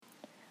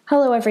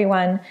Hello,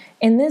 everyone.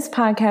 In this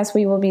podcast,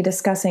 we will be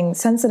discussing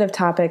sensitive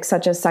topics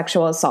such as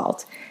sexual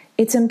assault.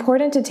 It's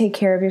important to take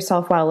care of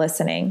yourself while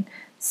listening.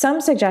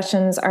 Some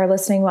suggestions are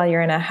listening while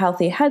you're in a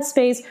healthy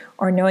headspace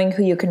or knowing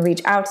who you can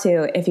reach out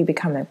to if you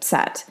become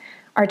upset.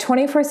 Our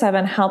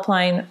 24/7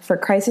 helpline for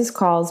crisis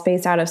calls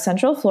based out of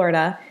Central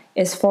Florida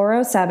is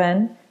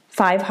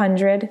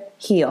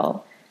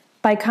 407-500-HEAL.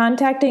 By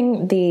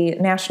contacting the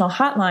national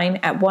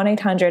hotline at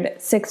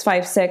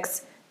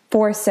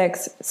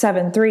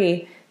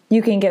 1-800-656-4673,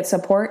 you can get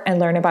support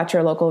and learn about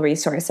your local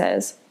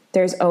resources.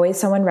 There's always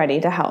someone ready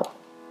to help.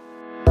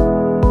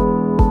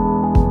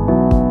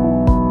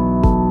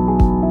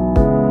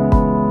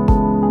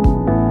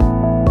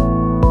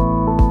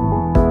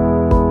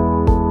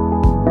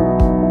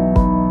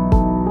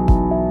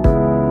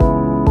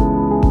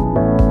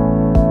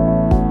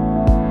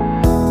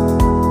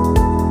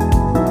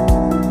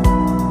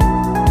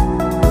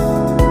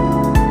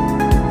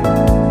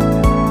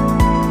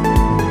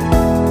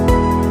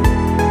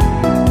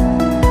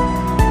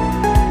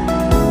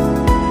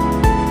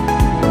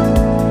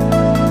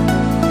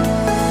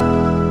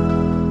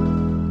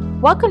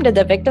 Welcome to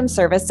the Victim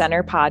Service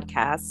Center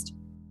podcast.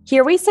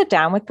 Here we sit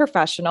down with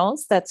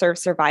professionals that serve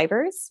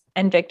survivors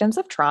and victims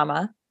of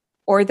trauma,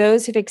 or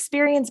those who've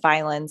experienced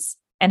violence,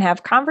 and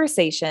have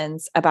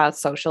conversations about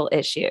social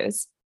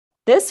issues.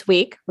 This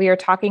week, we are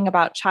talking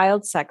about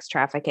child sex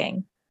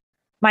trafficking.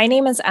 My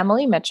name is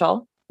Emily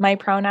Mitchell. My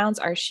pronouns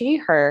are she,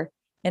 her,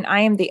 and I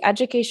am the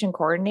education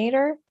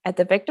coordinator at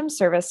the Victim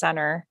Service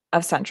Center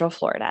of Central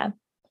Florida.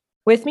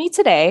 With me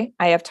today,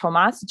 I have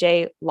Tomas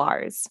J.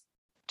 Lars.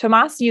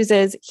 Tomas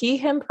uses he,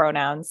 him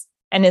pronouns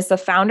and is the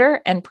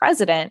founder and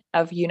president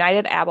of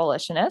United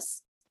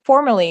Abolitionists,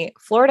 formerly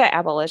Florida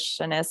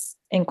Abolitionists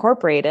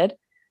Incorporated,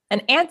 an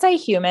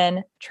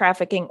anti-human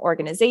trafficking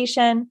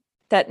organization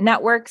that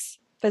networks,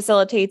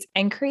 facilitates,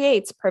 and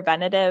creates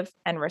preventative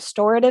and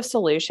restorative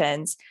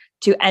solutions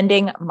to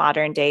ending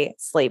modern-day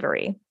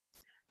slavery.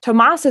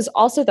 Tomas is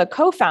also the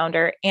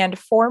co-founder and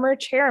former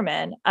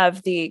chairman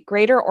of the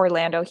Greater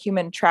Orlando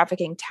Human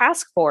Trafficking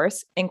Task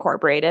Force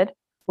Incorporated,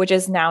 which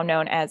is now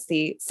known as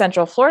the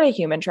Central Florida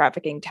Human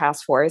Trafficking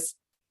Task Force,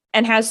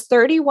 and has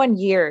 31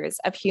 years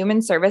of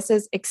human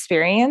services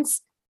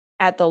experience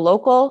at the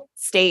local,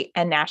 state,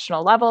 and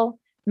national level,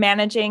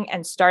 managing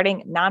and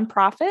starting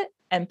nonprofit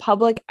and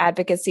public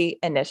advocacy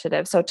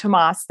initiatives. So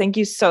Tomas, thank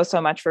you so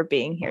much for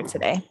being here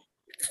today.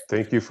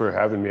 Thank you for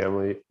having me,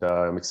 Emily.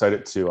 I'm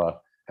excited to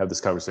have this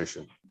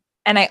conversation.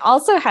 And I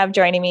also have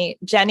joining me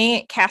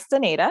Jenny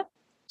Castaneda.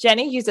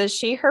 Jenny uses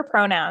she, her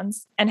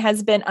pronouns and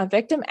has been a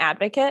victim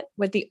advocate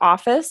with the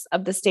Office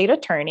of the State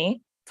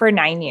Attorney for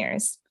 9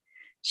 years.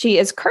 She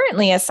is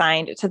currently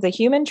assigned to the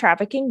Human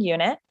Trafficking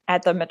Unit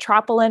at the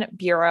Metropolitan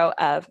Bureau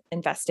of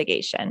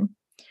Investigation.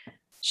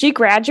 She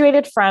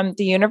graduated from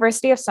the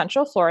University of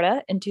Central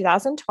Florida in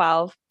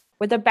 2012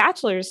 with a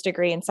bachelor's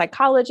degree in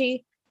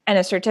psychology and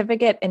a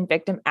certificate in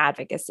victim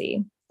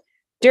advocacy.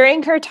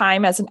 During her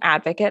time as an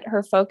advocate,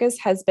 her focus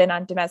has been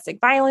on domestic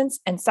violence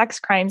and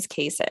sex crimes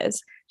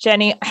cases.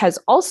 Jenny has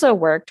also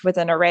worked with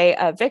an array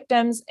of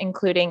victims,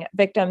 including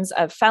victims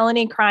of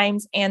felony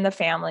crimes and the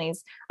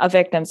families of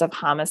victims of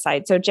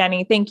homicide. So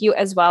Jenny, thank you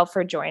as well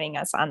for joining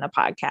us on the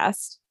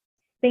podcast.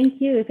 Thank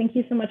you. Thank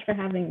you so much for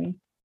having me.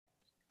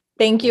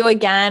 Thank you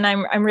again.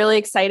 I'm really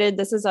excited.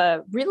 This is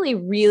a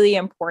really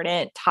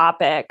important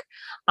topic.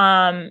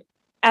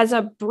 As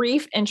a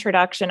brief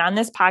introduction on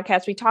this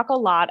podcast, we talk a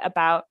lot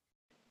about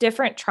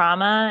different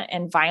trauma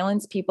and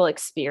violence people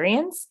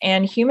experience,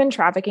 and human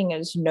trafficking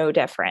is no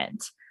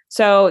different.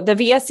 So the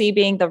VSC,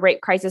 being the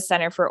Rape Crisis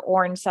Center for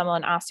Orange, Seminole,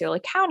 and Osceola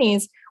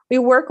counties, we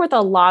work with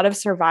a lot of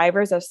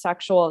survivors of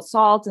sexual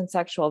assault and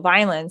sexual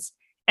violence,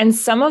 and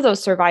some of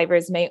those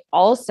survivors may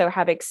also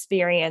have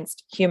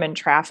experienced human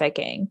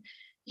trafficking.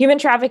 Human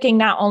trafficking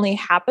not only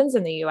happens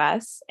in the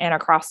US and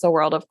across the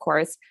world, of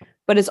course,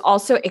 but is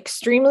also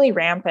extremely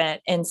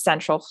rampant in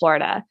Central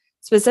Florida.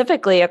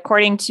 Specifically,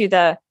 according to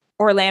the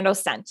Orlando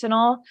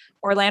Sentinel,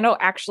 Orlando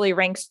actually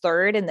ranks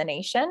third in the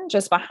nation,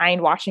 just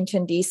behind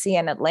Washington, D.C.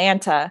 and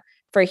Atlanta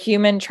for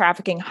human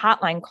trafficking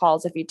hotline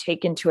calls if you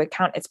take into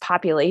account its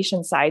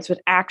population size, which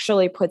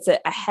actually puts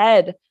it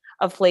ahead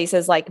of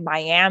places like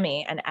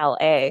Miami and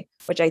L.A.,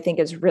 which I think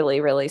is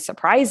really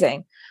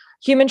surprising.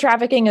 Human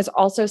trafficking is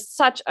also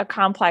such a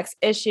complex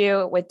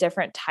issue with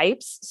different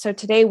types. So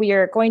today we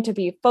are going to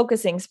be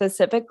focusing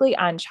specifically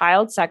on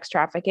child sex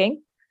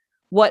trafficking,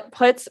 what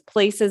puts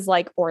places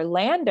like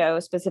Orlando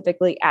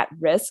specifically at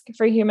risk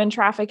for human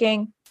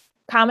trafficking,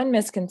 common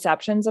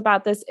misconceptions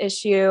about this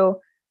issue,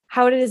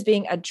 how it is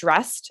being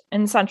addressed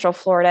in Central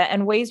Florida,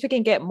 and ways we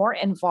can get more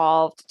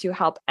involved to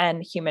help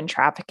end human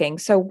trafficking.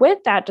 So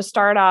with that, to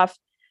start off,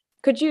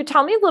 could you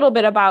tell me a little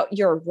bit about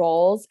your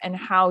roles and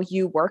how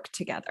you work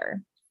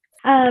together?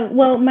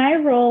 Well, my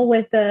role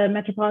with the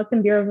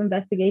Metropolitan Bureau of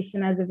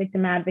Investigation as a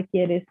victim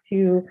advocate is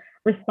to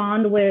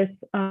respond with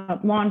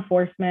law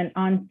enforcement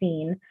on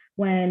scene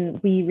when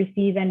we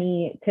receive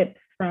any tips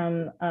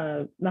from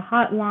the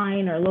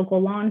hotline or local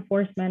law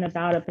enforcement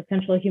about a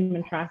potential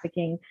human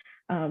trafficking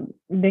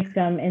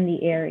victim in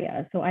the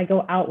area. So I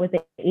go out with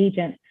the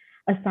agent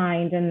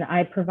assigned and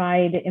I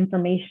provide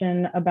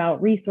information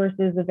about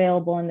resources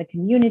available in the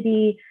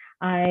community.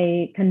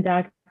 I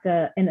conduct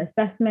an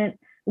assessment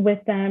with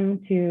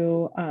them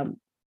to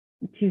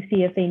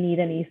see if they need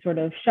any sort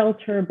of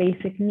shelter,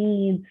 basic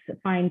needs,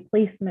 find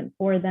placement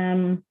for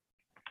them.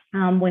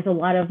 With a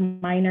lot of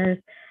minors,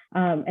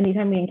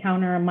 anytime we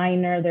encounter a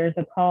minor, there's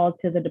a call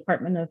to the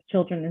Department of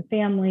Children and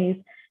Families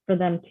for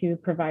them to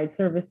provide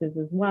services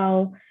as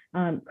well.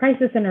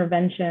 Crisis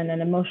intervention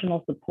and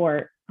emotional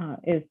support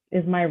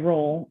is my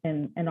role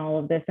in all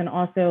of this, and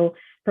also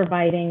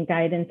providing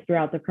guidance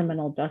throughout the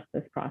criminal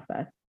justice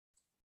process.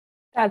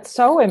 That's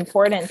so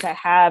important to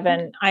have.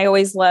 And I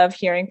always love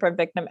hearing from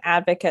victim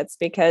advocates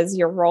because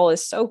your role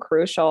is so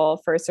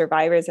crucial for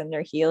survivors in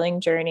their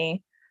healing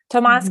journey.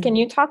 Tomas, can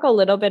you talk a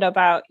little bit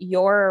about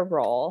your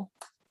role?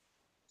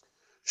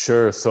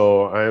 Sure.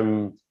 So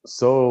I'm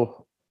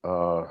so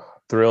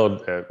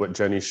thrilled at what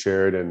Jenny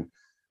shared, and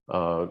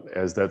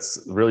as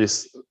that's really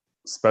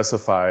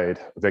specified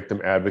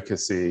victim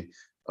advocacy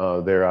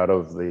there out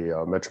of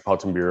the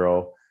Metropolitan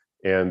Bureau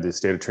and the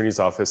State Attorney's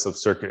Office of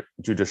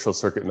Judicial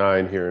Circuit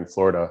 9 here in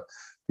Florida,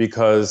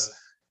 because,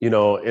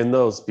 in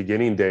those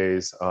beginning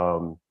days,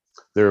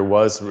 there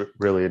was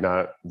really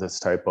not this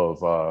type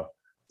of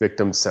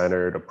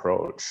victim-centered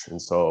approach. And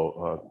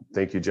so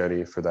thank you,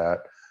 Jenny, for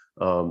that.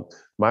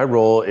 My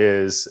role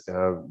is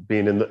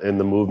being in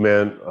the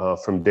movement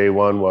from day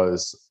one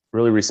was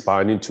really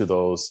responding to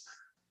those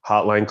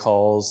hotline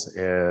calls.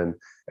 And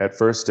at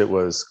first it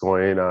was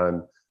going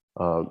on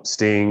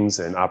stings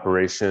and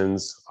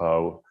operations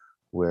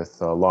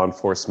with law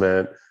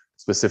enforcement,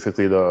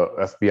 specifically the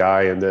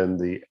FBI, and then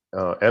the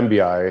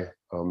MBI,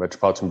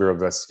 Metropolitan Bureau of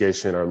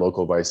Investigation, our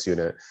local vice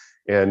unit,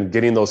 and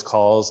getting those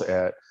calls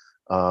at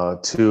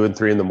 2 and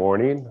 3 in the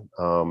morning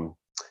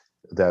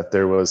that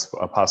there was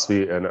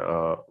possibly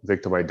a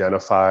victim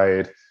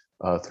identified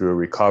through a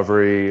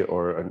recovery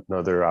or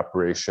another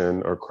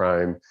operation or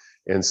crime.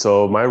 And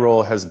so my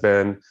role has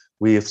been,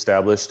 we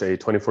established a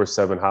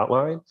 24/7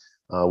 hotline.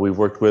 We've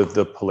worked with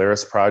the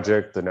Polaris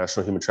Project, the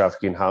National Human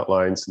Trafficking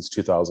Hotline, since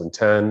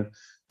 2010.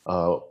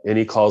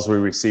 Any calls we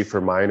receive for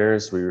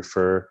minors, we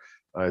refer,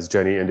 as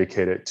Jenny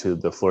indicated, to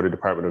the Florida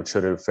Department of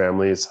Children and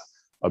Families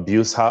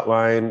Abuse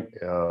Hotline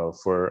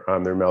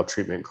on their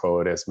maltreatment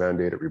code as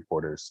mandated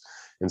reporters.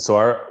 And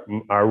so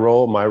my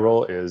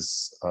role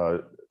is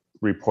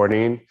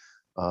reporting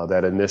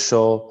that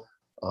initial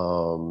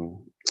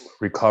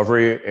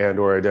recovery and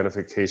or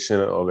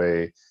identification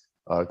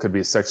of could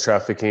be sex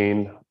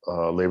trafficking,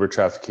 labor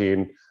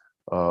trafficking,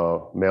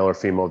 male or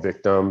female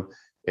victim,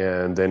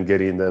 and then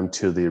getting them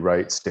to the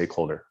right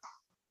stakeholder.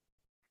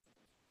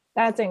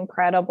 That's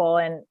incredible.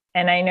 And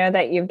I know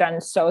that you've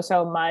done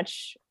so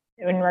much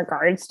in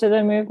regards to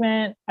the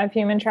movement of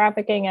human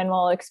trafficking, and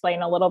we'll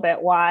explain a little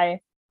bit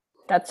why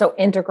that's so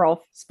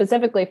integral,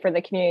 specifically for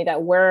the community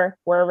that we're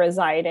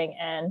residing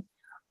in.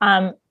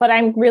 But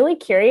I'm really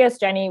curious,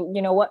 Jenny,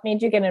 what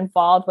made you get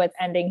involved with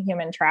ending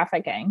human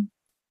trafficking?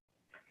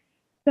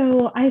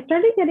 So I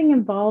started getting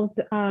involved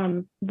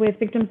with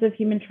victims of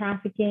human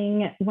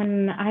trafficking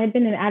when I had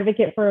been an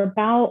advocate for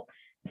about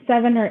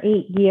 7 or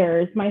 8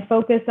 years. My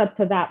focus up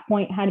to that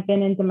point had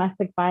been in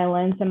domestic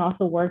violence and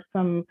also worked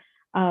some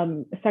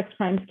sex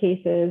crimes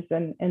cases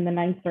in the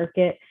Ninth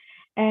Circuit.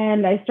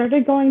 And I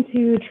started going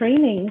to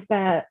trainings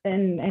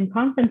and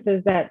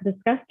conferences that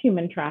discussed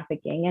human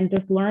trafficking, and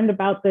just learned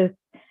about this,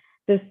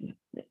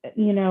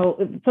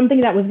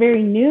 something that was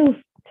very new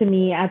to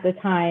me at the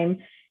time.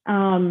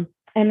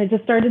 And it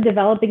just started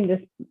developing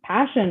this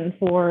passion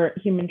for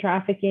human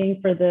trafficking,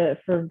 for the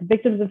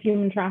victims of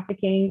human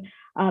trafficking.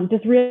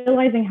 Just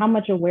realizing how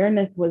much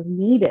awareness was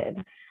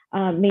needed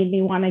made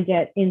me want to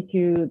get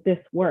into this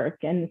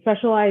work, and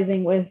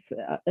specializing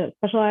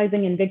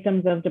in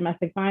victims of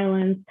domestic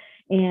violence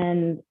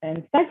and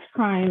sex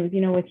crimes.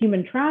 With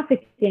human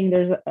trafficking,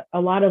 there's a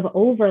lot of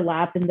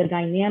overlap in the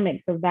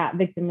dynamics of that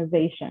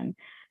victimization.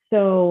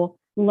 So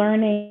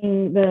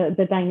learning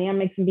the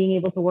dynamics and being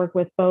able to work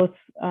with both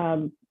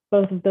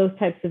of those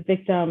types of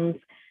victims,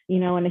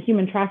 and a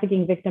human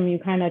trafficking victim, you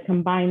kind of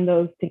combine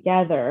those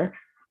together.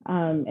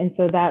 And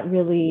so that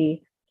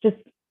really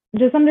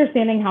just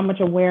understanding how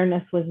much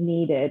awareness was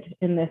needed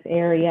in this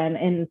area,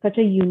 and such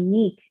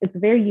it's a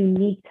very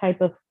unique type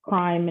of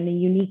crime and a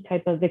unique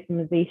type of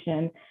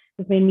victimization,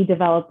 has made me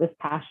develop this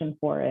passion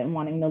for it and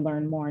wanting to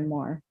learn more and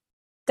more.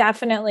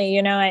 Definitely.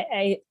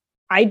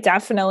 I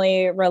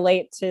definitely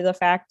relate to the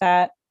fact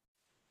that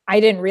I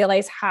didn't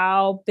realize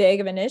how big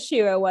of an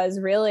issue it was,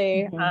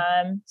 really,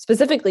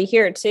 specifically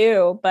here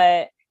too.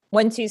 But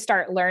once you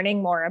start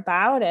learning more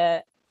about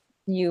it,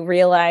 you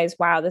realize,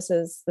 wow, this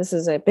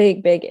is a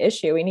big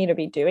issue. We need to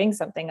be doing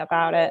something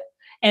about it.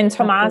 And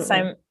Tomas,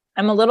 I'm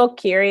a little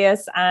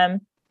curious.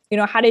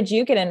 How did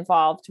you get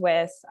involved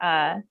with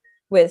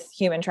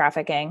human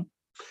trafficking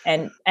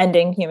and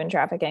ending human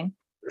trafficking?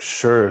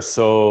 Sure.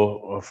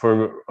 So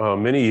for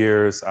many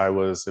years, I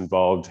was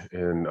involved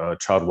in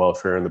child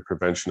welfare and the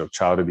prevention of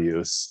child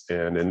abuse.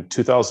 And in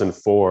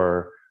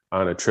 2004,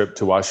 on a trip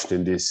to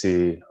Washington,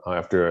 D.C.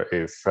 After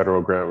a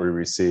federal grant we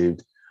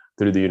received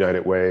through the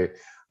United Way.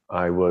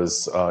 I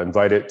was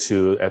invited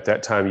to, at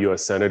that time,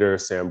 U.S. Senator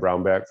Sam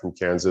Brownback from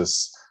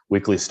Kansas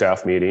weekly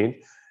staff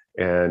meeting.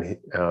 And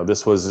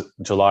this was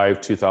July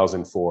of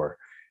 2004.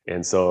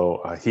 And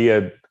so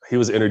he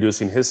was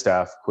introducing his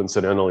staff,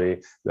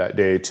 coincidentally, that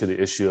day to the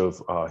issue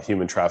of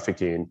human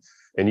trafficking.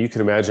 And you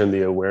can imagine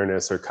the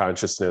awareness or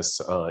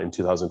consciousness in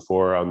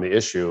 2004 on the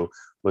issue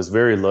was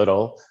very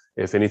little.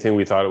 If anything,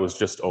 we thought it was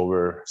just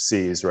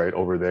overseas, right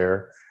over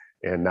there,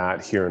 and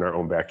not here in our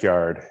own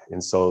backyard.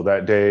 And so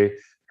that day,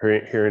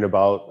 hearing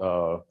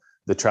about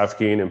the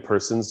Trafficking in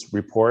Persons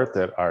report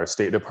that our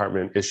State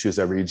Department issues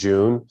every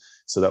June.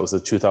 So that was the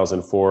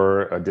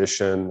 2004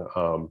 edition.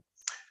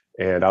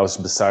 And I was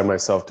beside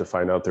myself to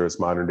find out there was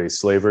modern day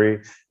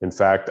slavery. In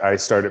fact, I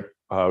started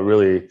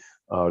really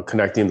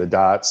connecting the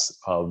dots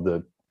of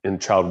in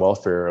child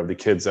welfare of the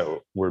kids that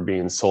were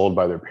being sold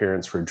by their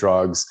parents for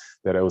drugs,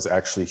 that it was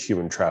actually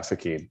human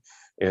trafficking.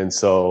 And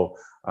so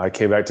I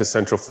came back to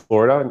Central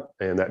Florida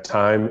in that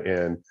time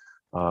and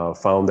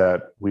found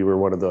that we were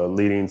one of the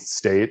leading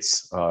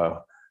states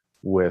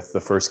with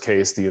the first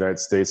case, the United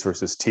States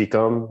versus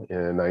TECOM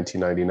in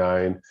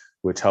 1999,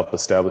 which helped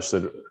establish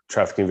the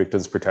Trafficking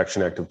Victims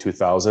Protection Act of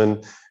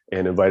 2000,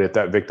 and invited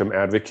that victim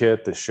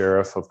advocate, the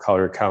sheriff of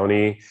Collier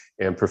County,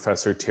 and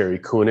Professor Terry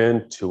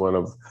Coonan to one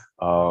of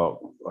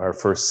our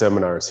first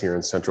seminars here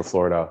in Central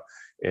Florida.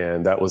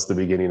 And that was the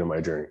beginning of my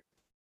journey.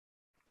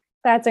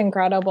 That's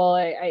incredible.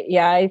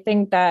 I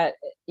think that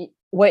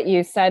what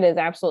you said is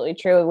absolutely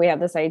true. We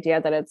have this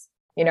idea that it's,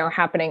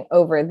 happening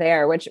over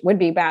there, which would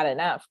be bad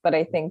enough. But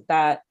I think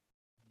that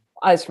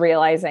us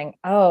realizing,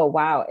 oh,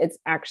 wow, it's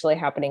actually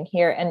happening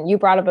here. And you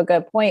brought up a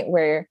good point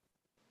where,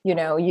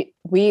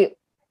 we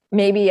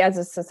maybe as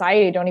a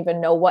society don't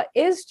even know what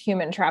is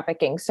human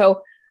trafficking.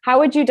 So how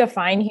would you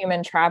define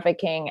human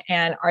trafficking,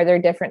 and are there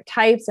different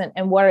types,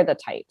 and what are the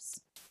types?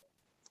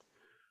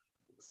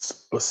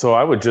 So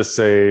I would just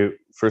say,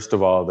 first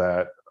of all,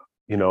 that,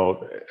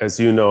 as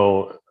you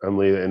know,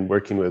 Emily, in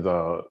working with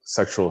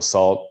sexual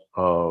assault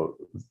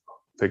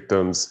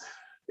victims,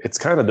 it's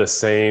kind of the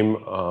same.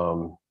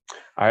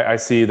 I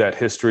see that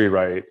history,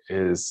 right,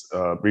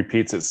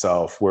 repeats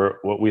itself, where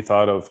what we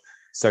thought of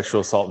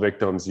sexual assault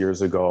victims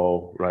years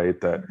ago,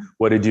 right, that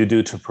what did you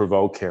do to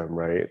provoke him,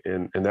 right?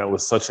 And that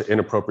was such an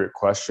inappropriate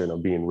question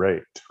of being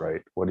raped,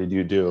 right? What did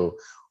you do?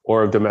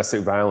 Or of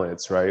domestic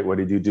violence, right? What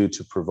did you do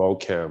to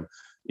provoke him?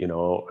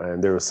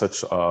 And there was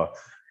such a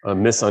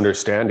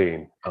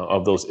misunderstanding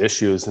of those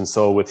issues. And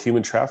so with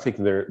human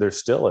trafficking, there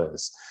still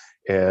is.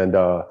 And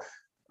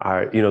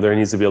there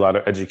needs to be a lot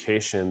of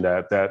education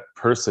that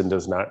person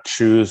does not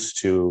choose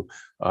to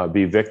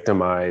be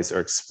victimized or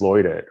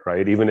exploited,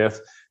 right? Even if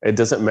it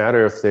doesn't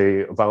matter if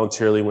they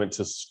voluntarily went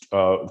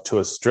to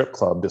a strip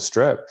club to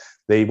strip,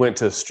 they went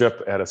to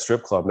strip at a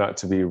strip club, not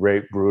to be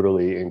raped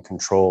brutally and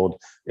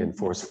controlled in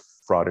force,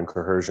 fraud, and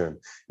coercion.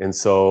 And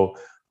so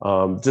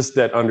just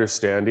that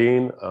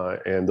understanding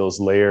and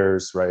those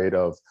layers, right,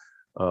 of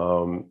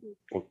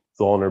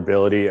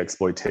vulnerability,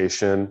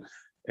 exploitation,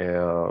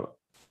 and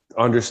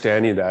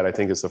understanding that, I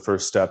think, is the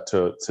first step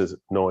to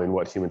knowing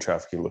what human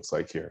trafficking looks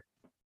like here.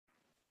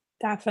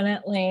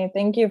 Definitely.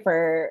 Thank you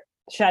for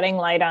shedding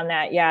light on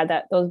that. Yeah,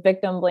 that those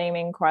victim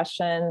blaming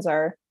questions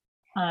are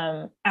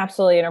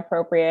absolutely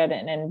inappropriate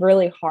and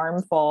really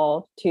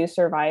harmful to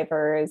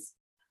survivors.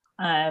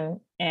 And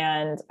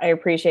I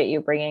appreciate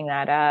you bringing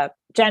that up.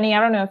 Jenny, I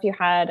don't know if you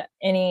had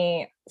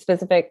any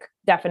specific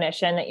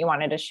definition that you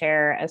wanted to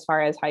share as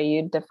far as how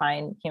you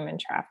define human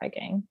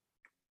trafficking.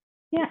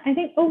 Yeah, I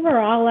think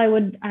overall, I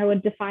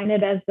would define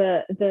it as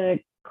the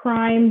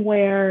crime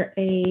where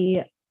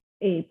a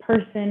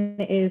person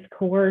is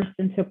coerced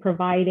into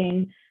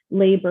providing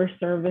labor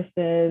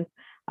services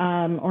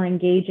or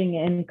engaging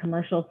in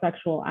commercial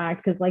sexual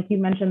acts. Because like you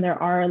mentioned,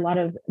 there are a lot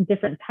of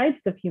different types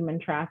of human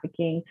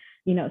trafficking,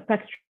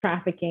 sex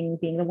trafficking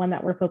being the one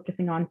that we're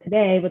focusing on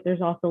today, but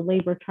there's also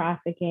labor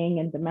trafficking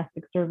and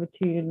domestic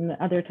servitude and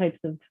other types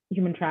of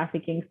human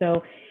trafficking.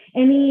 So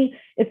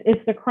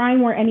it's the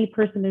crime where any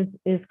person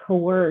is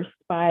coerced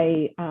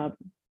by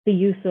the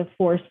use of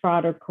force,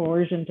 fraud, or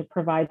coercion to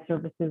provide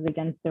services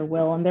against their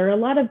will. And there are a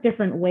lot of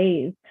different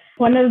ways.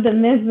 One of the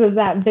myths is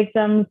that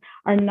victims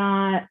are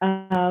not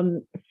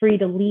free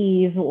to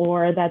leave,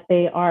 or that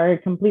they are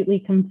completely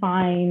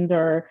confined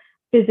or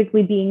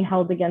physically being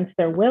held against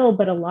their will.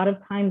 But a lot of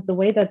times the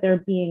way that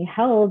they're being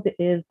held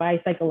is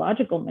by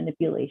psychological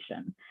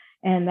manipulation.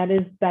 And that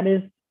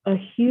is a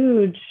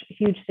huge,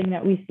 huge thing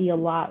that we see a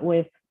lot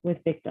with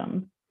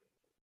victims.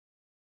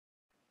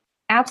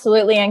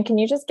 Absolutely. And can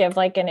you just give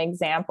like an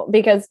example?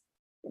 Because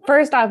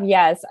first off,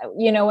 yes,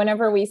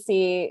 whenever we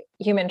see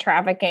human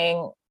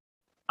trafficking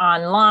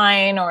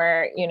online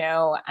or,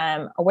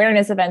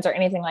 awareness events or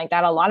anything like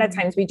that, a lot of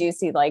times we do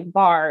see like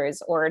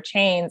bars or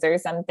chains or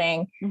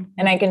something. Mm-hmm.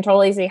 And I can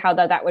totally see how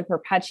that would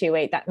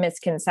perpetuate that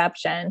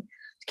misconception.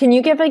 Can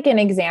you give like an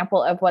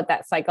example of what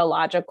that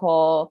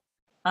psychological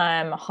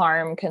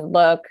harm can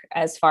look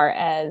as far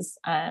as,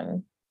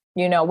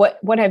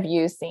 what have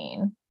you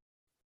seen?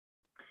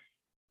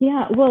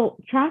 Yeah, well,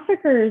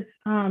 traffickers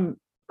are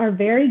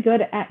very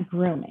good at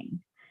grooming,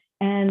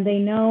 and they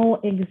know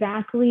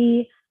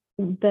exactly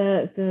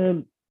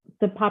the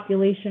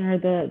population or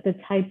the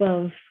type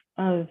of,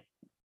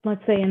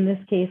 let's say in this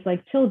case,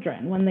 like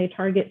children. When they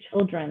target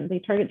children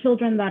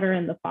that are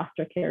in the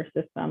foster care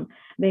system.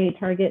 They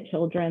target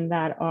children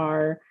that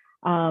are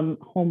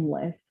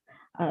homeless,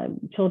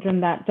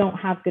 children that don't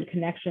have good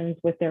connections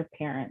with their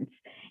parents.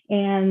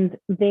 And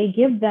they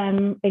give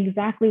them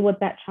exactly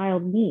what that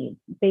child needs: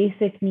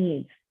 basic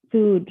needs,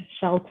 food,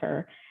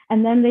 shelter.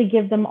 And then they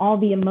give them all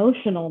the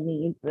emotional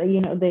needs.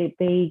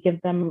 They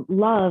give them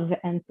love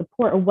and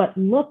support, or what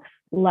looks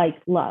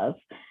like love.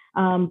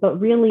 But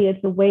really,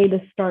 it's a way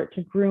to start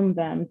to groom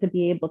them to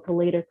be able to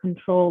later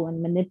control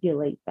and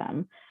manipulate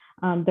them.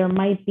 There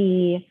might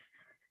be,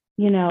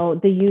 the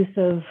use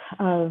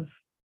of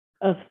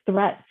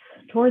threats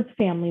towards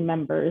family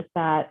members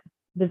that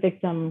the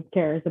victim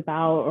cares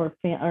about, or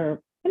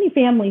any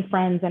family,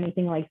 friends,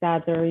 anything like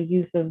that. There are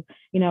use of,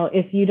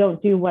 if you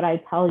don't do what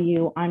I tell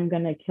you, I'm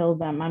going to kill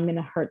them. I'm going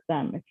to hurt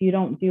them. If you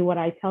don't do what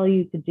I tell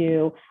you to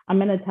do, I'm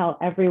going to tell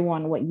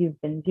everyone what you've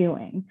been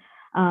doing.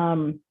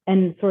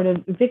 And sort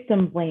of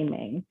victim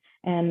blaming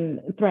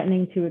and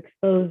threatening to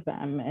expose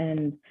them.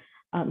 And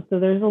so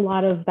there's a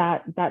lot of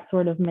that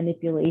sort of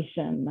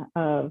manipulation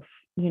of,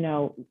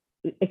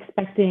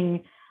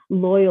 expecting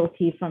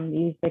loyalty from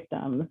these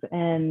victims,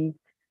 and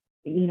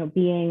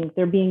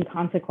there being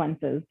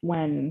consequences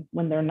when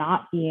they're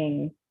not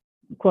being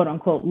quote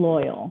unquote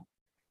loyal.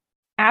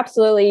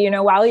 Absolutely.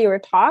 While you were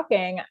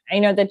talking, I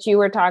know that you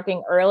were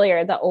talking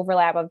earlier, the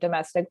overlap of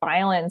domestic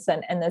violence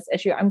and this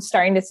issue. I'm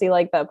starting to see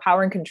like the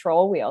power and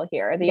control wheel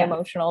here, the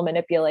emotional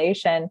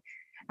manipulation.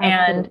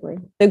 Absolutely.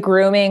 And the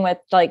grooming with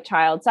like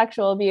child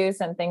sexual abuse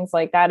and things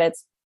like that.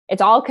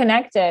 It's all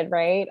connected,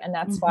 right? And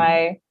that's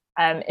why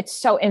it's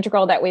so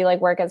integral that we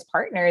like work as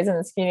partners in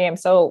this community. I'm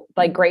so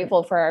like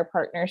grateful for our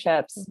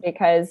partnerships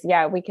because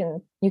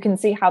you can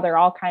see how they're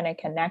all kind of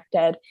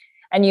connected.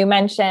 And you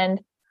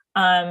mentioned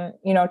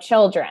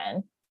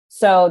children.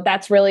 So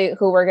that's really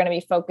who we're going to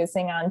be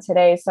focusing on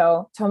today.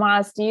 So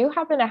Tomas, do you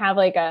happen to have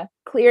like a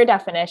clear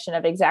definition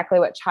of exactly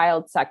what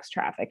child sex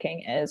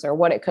trafficking is or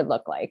what it could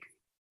look like?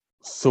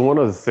 So one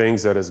of the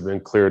things that has been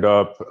cleared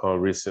up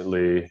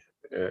recently,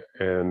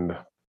 and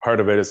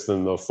part of it is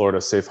in the Florida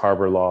Safe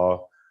Harbor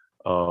law,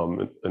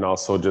 and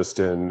also just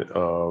in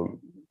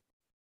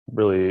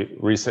really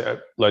recent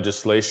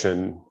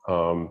legislation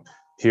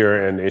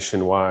here and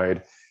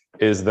nationwide,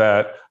 is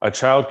that a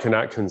child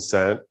cannot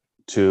consent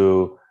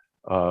to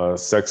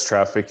sex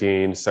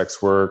trafficking,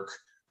 sex work,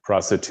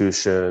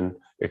 prostitution,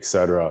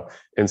 etc.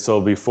 And so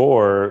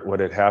before, what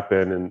had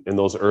happened in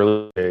those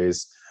early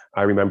days,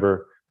 I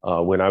remember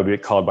when I would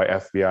get called by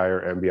FBI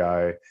or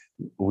MBI,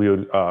 we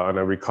would, on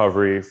a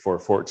recovery for a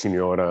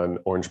 14-year-old on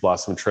Orange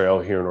Blossom Trail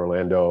here in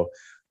Orlando,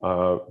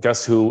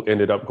 guess who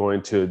ended up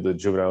going to the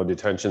juvenile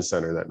detention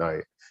center that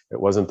night? It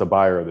wasn't the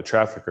buyer or the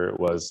trafficker, it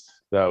was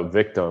the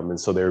victim. And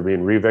so they were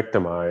being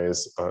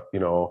re-victimized, a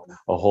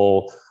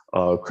whole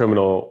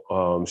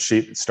criminal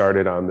sheet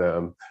started on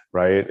them,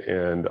 right?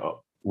 And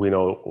we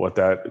know what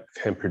that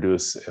can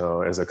produce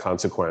as a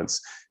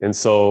consequence. And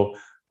so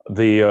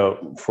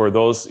for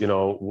those,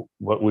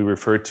 what we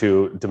refer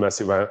to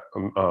domestic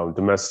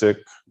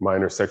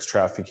minor sex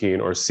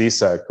trafficking, or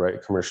CSEC,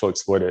 right? Commercial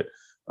exploited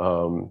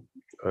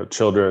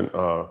children,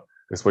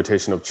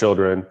 exploitation of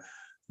children.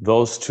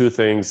 Those two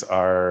things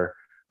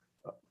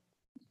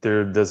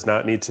there does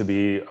not need to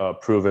be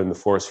proven the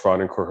force,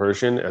 fraud, and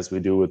coercion as we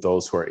do with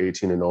those who are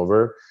 18 and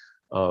over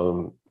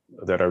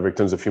that are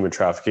victims of human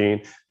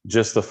trafficking.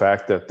 Just the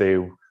fact that they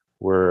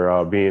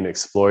were being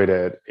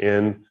exploited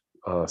in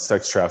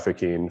sex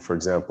trafficking, for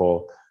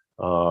example,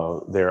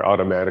 they're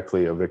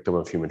automatically a victim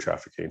of human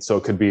trafficking. So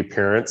it could be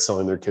parents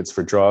selling their kids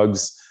for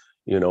drugs,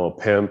 a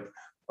pimp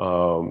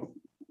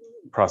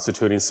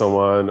prostituting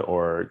someone,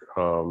 or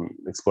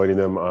exploiting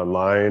them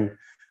online,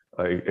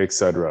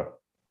 etc.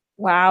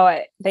 Wow.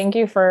 Thank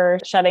you for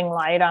shedding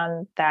light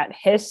on that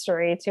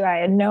history too. I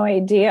had no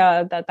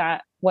idea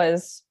that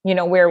was,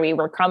 where we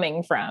were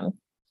coming from.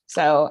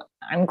 So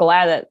I'm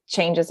glad that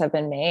changes have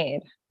been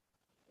made.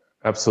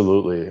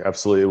 Absolutely.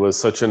 Absolutely. It was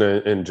such an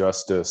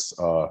injustice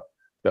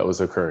that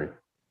was occurring.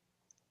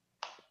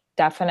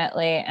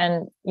 Definitely.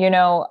 And,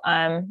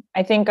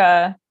 I think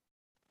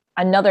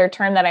another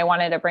term that I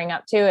wanted to bring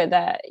up too, is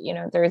that,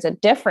 there's a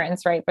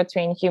difference, right,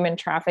 between human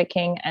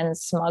trafficking and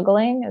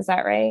smuggling. Is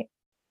that right?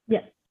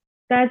 Yes.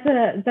 That's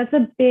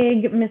a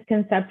big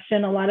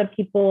misconception. A lot of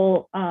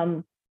people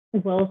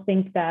will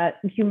think that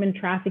human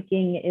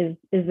trafficking is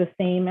the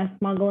same as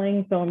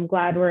smuggling. So I'm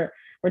glad we're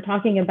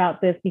talking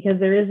about this, because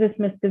there is this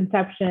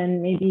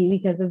misconception, maybe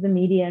because of the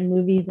media and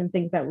movies and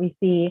things that we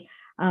see,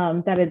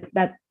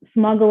 that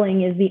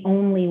smuggling is the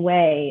only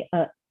way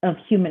of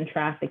human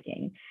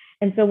trafficking.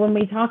 And so when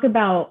we talk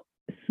about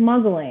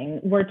smuggling,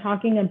 we're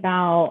talking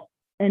about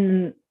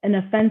an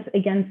offense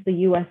against the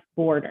U.S.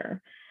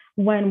 border.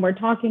 When we're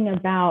talking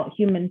about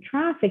human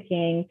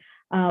trafficking,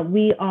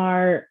 we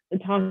are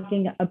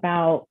talking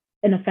about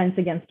an offense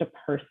against a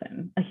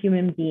person, a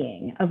human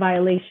being, a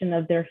violation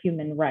of their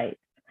human rights.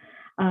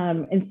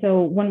 And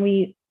so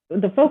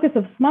the focus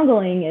of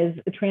smuggling is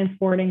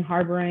transporting,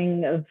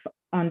 harboring of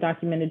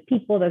undocumented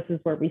people. This is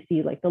where we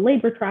see like the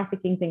labor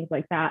trafficking, things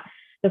like that.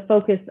 The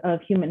focus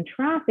of human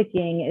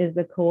trafficking is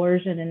the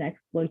coercion and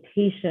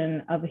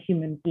exploitation of a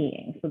human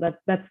being. So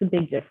that's the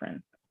big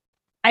difference.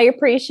 I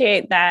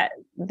appreciate that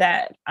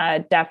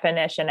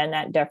definition and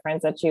that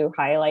difference that you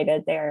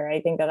highlighted there.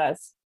 I think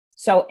that's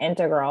so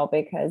integral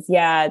because,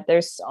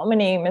 there's so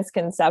many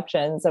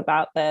misconceptions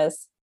about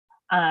this.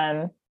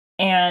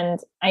 And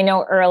I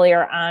know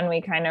earlier on,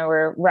 we kind of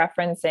were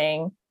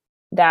referencing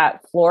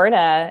that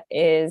Florida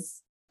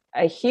is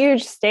a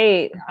huge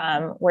state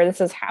where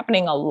this is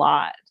happening a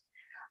lot.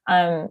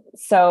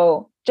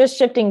 So just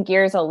shifting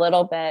gears a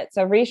little bit.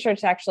 So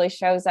research actually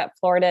shows that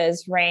Florida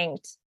is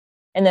ranked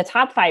in the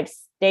top 5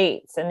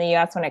 states in the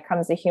US when it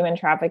comes to human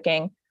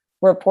trafficking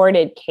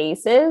reported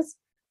cases.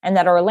 And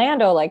that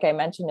Orlando, like I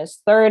mentioned,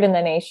 is 3rd in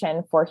the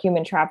nation for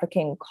human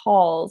trafficking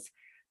calls.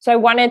 So I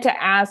wanted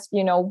to ask,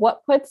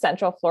 what puts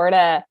Central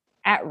Florida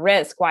at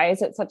risk? Why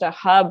is it such a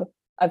hub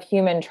of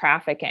human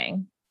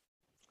trafficking?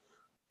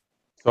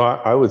 So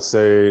I would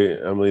say,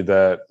 Emily,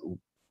 that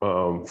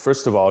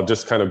first of all,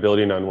 just kind of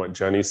building on what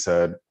Jenny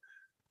said,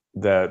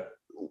 that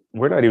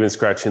we're not even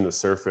scratching the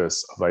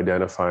surface of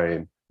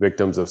identifying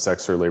victims of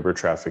sex or labor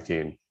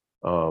trafficking,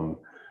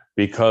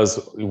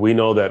 because we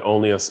know that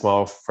only a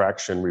small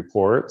fraction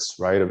reports,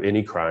 right, of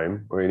any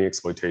crime or any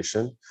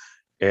exploitation.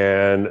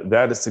 And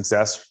that is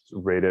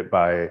exacerbated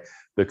by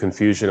the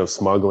confusion of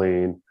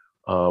smuggling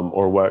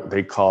or what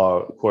they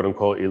call, quote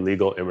unquote,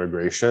 illegal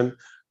immigration,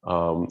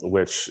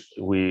 which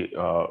we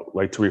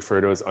like to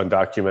refer to as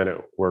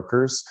undocumented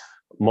workers.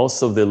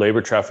 Most of the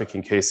labor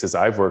trafficking cases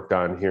I've worked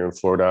on here in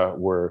Florida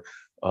were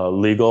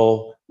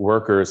legal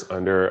workers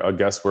under a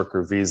guest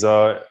worker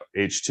visa,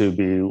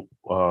 H-2B,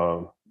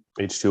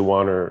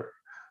 H-2-1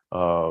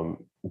 or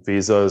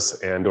visas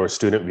and or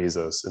student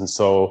visas. And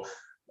so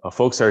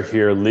folks are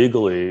here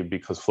legally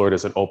because Florida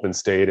is an open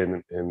state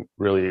and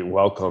really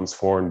welcomes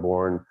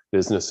foreign-born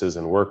businesses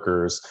and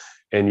workers.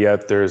 And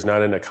yet there's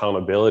not an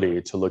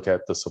accountability to look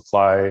at the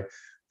supply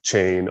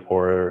chain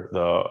or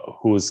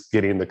who's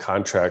getting the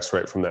contracts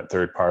right from that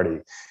third party.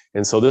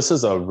 And so this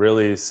is a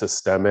really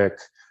systemic,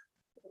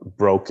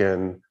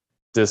 broken,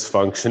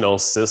 dysfunctional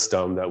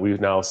system that we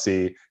now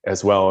see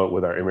as well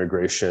with our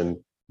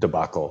immigration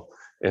debacle.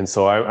 And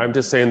so I'm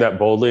just saying that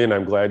boldly, and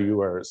I'm glad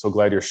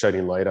you're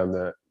shedding light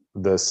on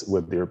this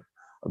with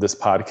this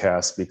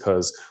podcast,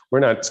 because we're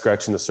not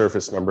scratching the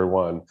surface, number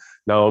one.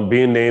 Now,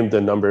 being named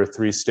the number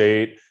 3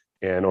 state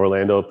and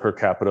Orlando per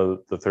capita,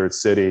 the 3rd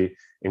city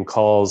in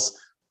calls,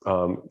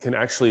 can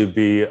actually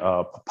be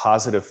a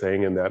positive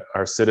thing in that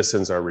our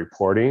citizens are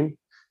reporting.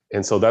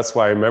 And so that's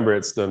why I remember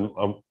it's the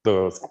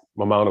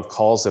amount of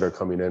calls that are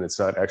coming in. It's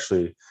not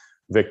actually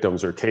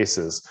victims or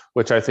cases,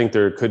 which I think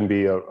there couldn't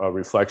be a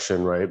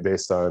reflection, right,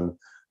 based on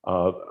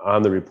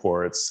the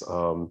reports.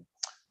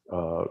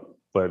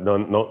 But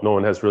no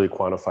one has really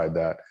quantified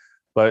that.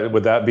 But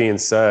with that being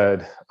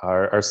said,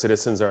 our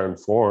citizens are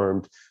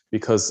informed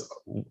because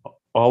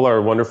all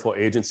our wonderful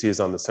agencies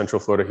on the Central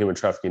Florida Human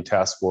Trafficking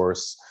Task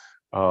Force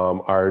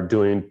are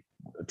doing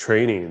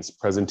trainings,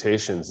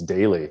 presentations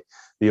daily.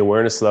 The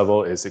awareness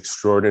level is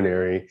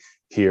extraordinary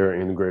here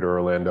in Greater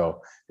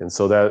Orlando. And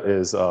so that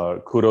is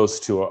kudos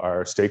to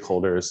our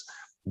stakeholders,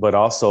 but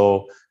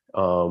also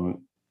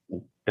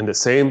in the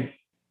same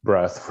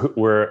breath,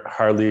 we're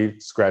hardly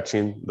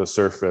scratching the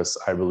surface,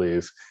 I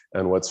believe,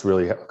 and what's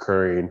really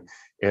occurring.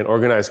 And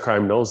organized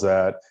crime knows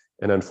that.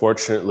 And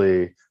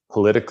unfortunately,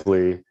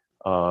 politically,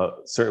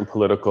 certain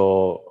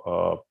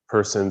political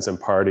persons and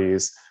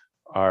parties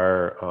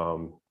are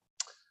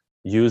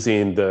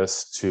using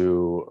this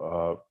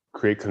to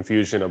create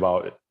confusion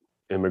about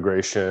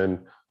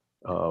immigration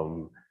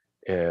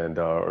and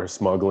or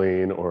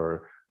smuggling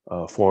or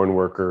foreign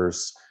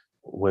workers,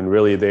 when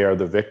really they are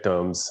the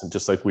victims.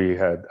 Just like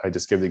I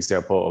just gave the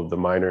example of the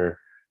minor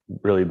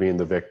really being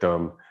the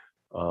victim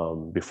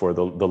before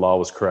the law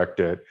was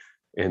corrected.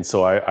 And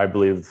so I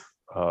believe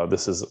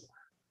this is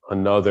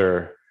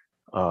another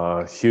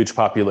huge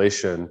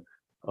population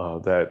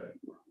that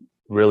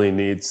really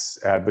needs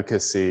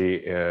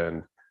advocacy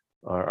and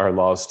our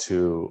laws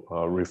to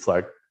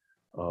reflect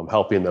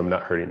helping them,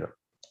 not hurting them.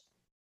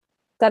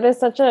 That is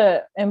such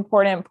an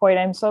important point.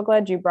 I'm so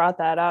glad you brought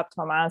that up,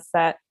 Tomas,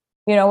 that,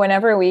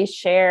 whenever we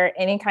share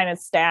any kind of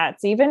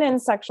stats, even in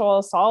sexual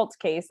assault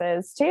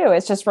cases too,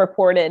 it's just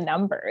reported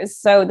numbers.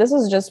 So this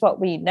is just what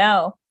we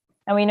know.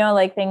 And we know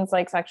things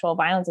like sexual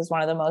violence is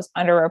one of the most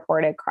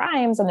underreported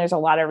crimes. And there's a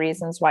lot of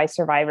reasons why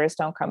survivors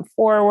don't come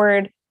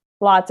forward.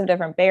 Lots of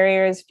different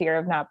barriers, fear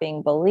of not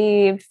being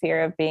believed,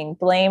 fear of being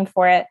blamed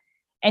for it.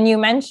 And you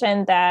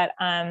mentioned that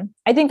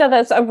I think that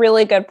that's a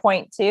really good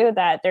point too,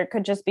 that there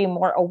could just be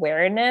more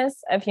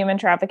awareness of human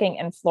trafficking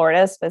in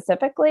Florida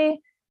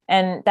specifically.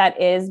 And that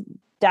is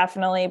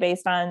definitely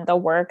based on the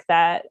work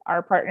that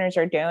our partners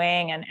are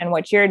doing and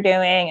what you're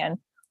doing,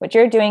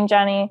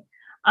 Jenny.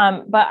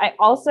 But I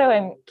also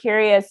am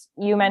curious,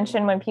 you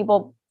mentioned when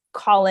people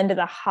call into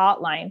the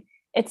hotline,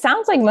 it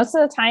sounds like most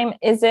of the time,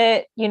 is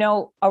it,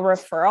 a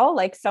referral,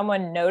 like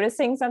someone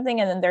noticing something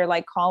and then they're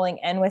like calling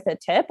in with a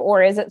tip,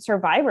 or is it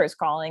survivors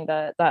calling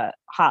the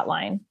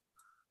hotline?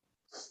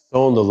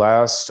 So in the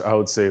last, I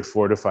would say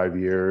 4 to 5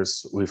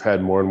 years, we've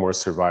had more and more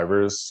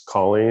survivors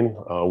calling.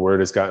 Word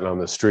has gotten on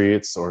the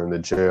streets or in the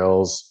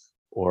jails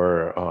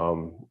or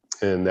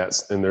in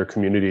their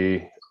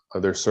community,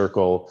 their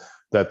circle,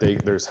 that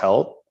there's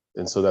help.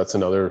 And so that's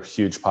another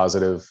huge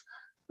positive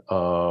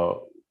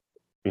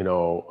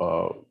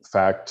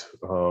fact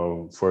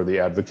for the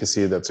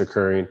advocacy that's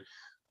occurring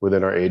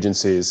within our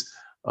agencies.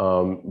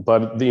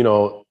 But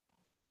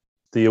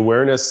the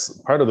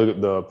awareness, part of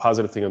the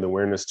positive thing of the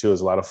awareness too, is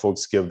a lot of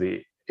folks give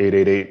the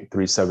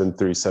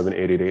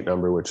 888-3737-888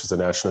 number, which is the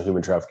National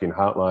Human Trafficking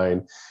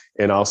Hotline.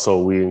 And also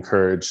we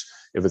encourage,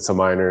 if it's a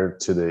minor,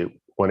 to the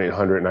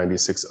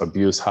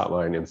 1-800-96-ABUSE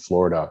hotline in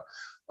Florida.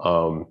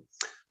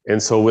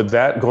 And so with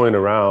that going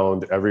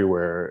around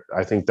everywhere,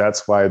 I think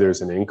that's why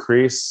there's an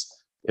increase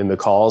in the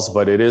calls,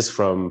 but it is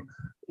from,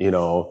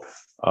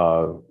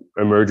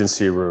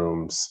 emergency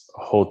rooms,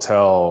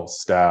 hotel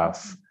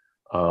staff,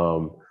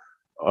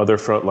 other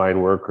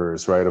frontline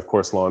workers, right? Of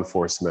course, law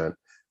enforcement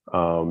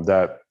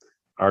that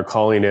are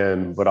calling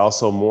in, but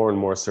also more and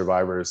more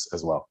survivors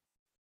as well.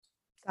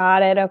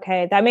 Got it.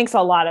 Okay. That makes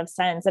a lot of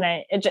sense.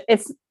 And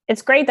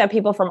it's great that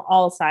people from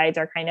all sides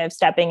are kind of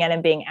stepping in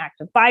and being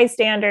active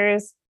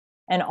bystanders,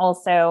 and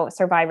also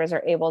survivors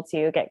are able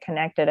to get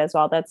connected as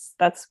well.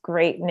 That's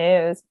great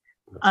news.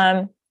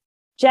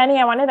 Jenny,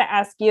 I wanted to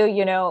ask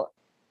you,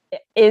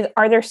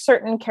 are there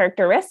certain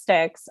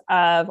characteristics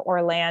of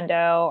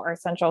Orlando or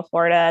Central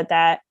Florida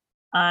that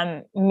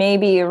may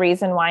be a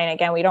reason why, and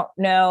again, we don't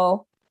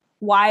know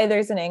why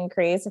there's an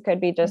increase. It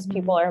could be just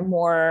people are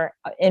more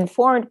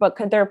informed, but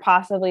could there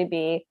possibly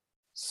be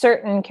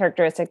certain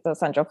characteristics of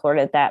Central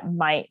Florida that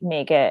might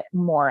make it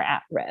more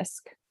at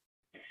risk?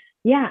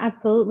 Yeah,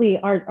 absolutely.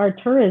 Our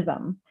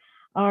tourism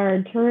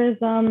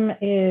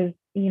is,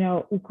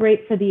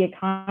 great for the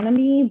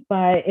economy,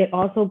 but it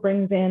also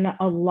brings in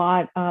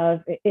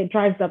it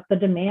drives up the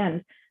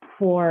demand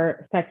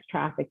for sex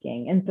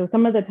trafficking. And so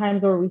some of the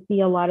times where we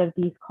see a lot of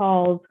these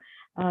calls,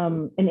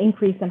 an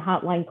increase in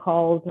hotline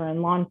calls or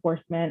in law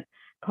enforcement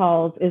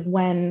calls, is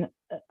when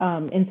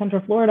in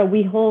Central Florida,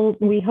 we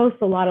host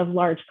a lot of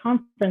large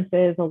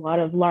conferences, a lot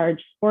of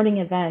large sporting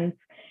events,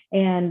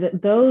 and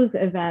those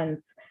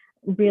events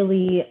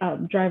really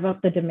drive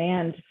up the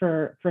demand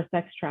for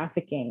sex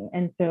trafficking.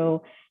 And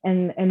so,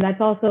 and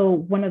that's also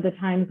one of the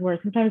times where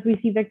sometimes we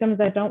see victims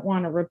that don't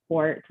want to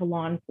report to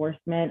law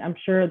enforcement. I'm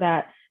sure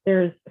that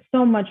there's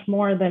so much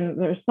more than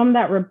there's some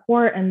that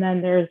report, and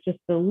then there's just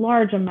a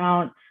large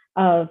amount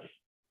of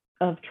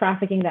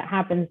trafficking that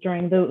happens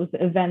during those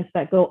events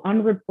that go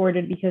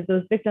unreported because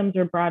those victims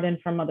are brought in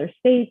from other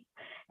states,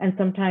 and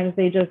sometimes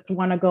they just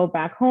want to go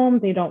back home.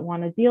 They don't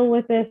want to deal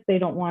with this. They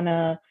don't want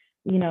to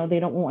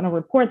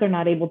report. They're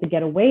not able to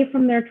get away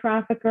from their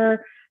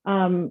trafficker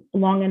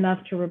long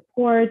enough to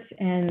report,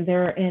 and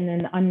they're in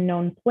an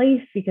unknown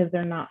place because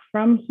they're not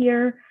from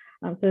here.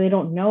 So they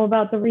don't know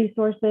about the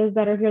resources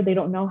that are here. They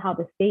don't know how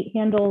the state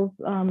handles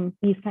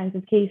these kinds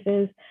of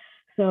cases.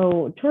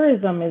 So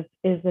tourism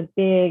is a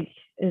big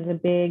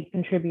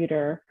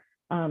contributor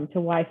to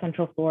why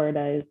Central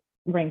Florida is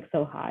ranked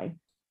so high.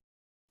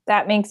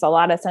 That makes a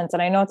lot of sense.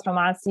 And I know,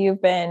 Tomas,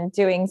 you've been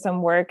doing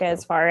some work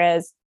as far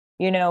as,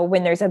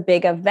 when there's a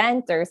big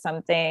event or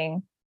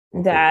something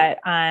that,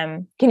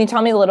 can you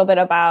tell me a little bit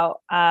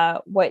about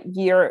what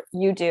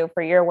you do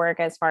for your work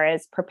as far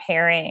as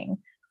preparing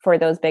for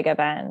those big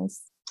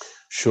events?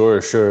 Sure.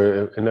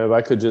 And if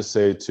I could just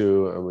say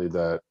too, Emily,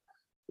 that,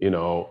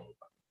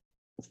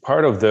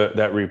 part of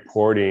that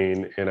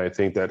reporting, and I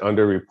think that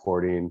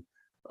underreporting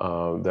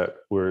that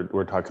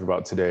we're talking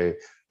about today,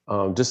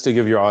 just to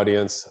give your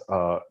audience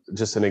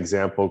just an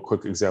example,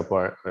 quick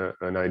example,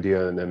 an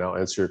idea, and then I'll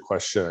answer your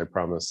question, I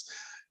promise,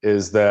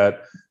 is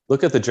that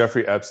look at the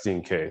Jeffrey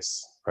Epstein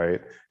case, right?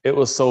 It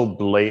was so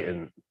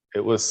blatant.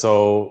 There's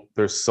so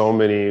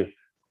many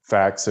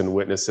facts and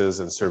witnesses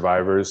and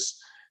survivors,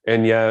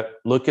 and yet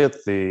look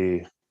at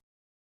the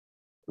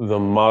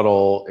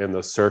muddle and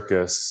the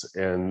circus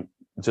and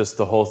just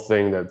the whole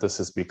thing that this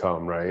has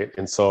become, right?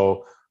 And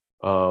so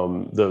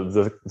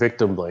the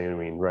victim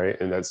blaming, right?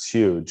 And that's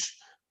huge.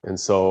 And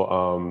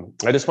so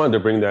I just wanted to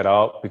bring that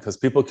out because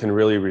people can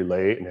really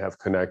relate and have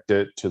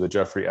connected to the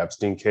Jeffrey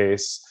Epstein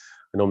case.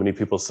 I know many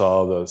people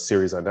saw the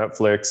series on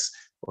Netflix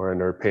or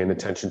are paying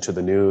attention to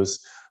the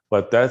news,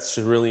 but that's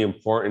really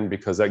important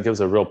because that gives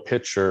a real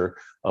picture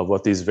of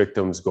what these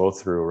victims go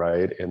through,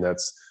 right? And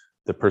that's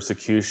the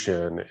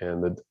persecution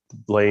and the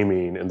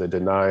blaming and the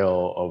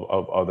denial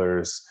of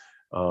others.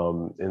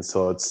 And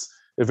so it's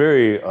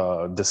very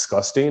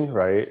disgusting,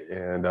 right?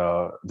 And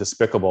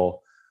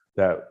despicable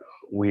that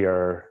we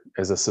are,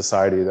 as a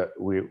society, that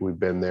we've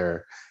been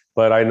there.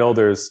 But I know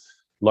there's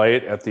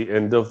light at the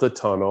end of the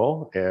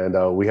tunnel,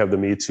 and we have the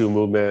Me Too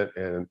movement,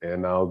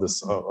 and now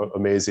this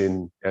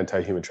amazing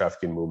anti-human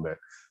trafficking movement.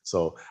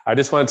 So I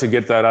just wanted to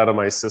get that out of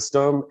my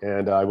system,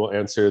 and I will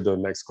answer the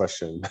next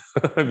question.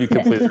 If you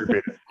could please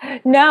repeat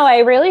it. No, I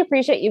really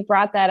appreciate you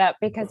brought that up,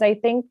 because I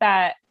think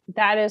that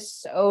is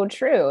so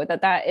true,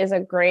 that is a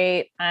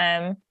great,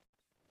 I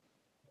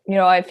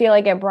feel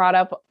like it brought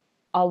up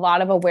a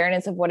lot of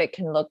awareness of what it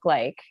can look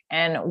like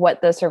and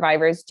what the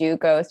survivors do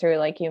go through,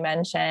 like you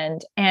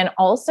mentioned, and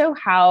also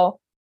how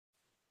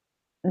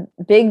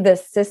big the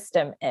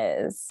system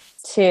is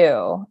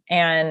too,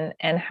 and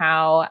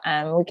how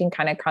we can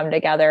kind of come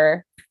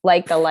together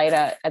like the light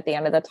at the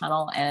end of the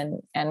tunnel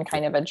and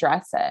kind of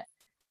address it.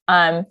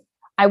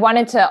 I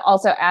wanted to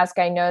also ask,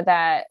 I know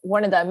that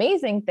one of the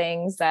amazing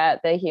things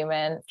that the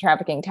Human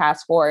Trafficking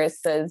Task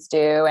Forces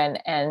do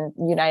and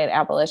United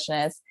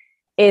Abolitionists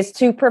is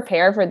to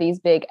prepare for these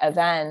big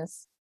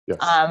events. Yes.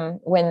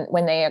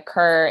 When they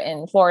occur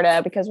in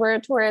Florida, because we're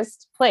a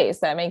tourist place.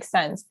 That makes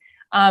sense.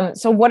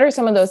 So what are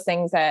some of those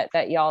things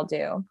that y'all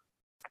do?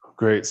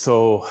 Great.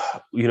 So,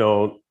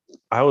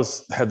 I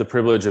had the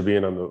privilege of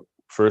being on the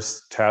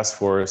first task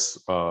force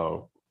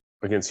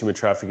against human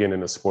trafficking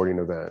in a sporting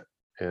event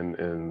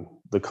in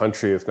the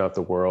country, if not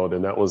the world.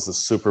 And that was the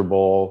Super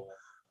Bowl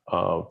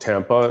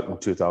Tampa in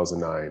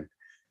 2009.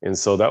 And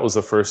so that was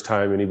the first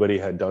time anybody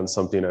had done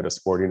something at a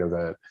sporting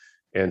event.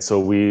 And so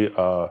we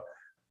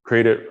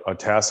created a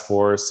task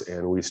force,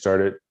 and we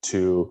started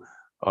to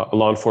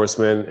law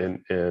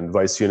enforcement and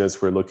vice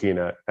units were looking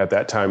at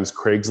that time's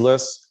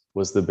Craigslist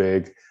was the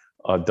big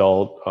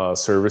adult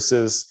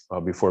services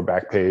before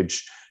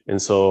Backpage. And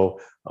so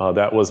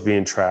that was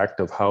being tracked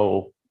of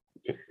how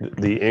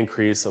the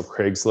increase of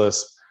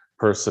Craigslist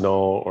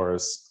personal or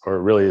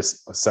really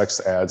sex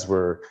ads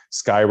were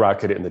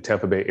skyrocketed in the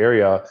Tampa Bay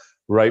area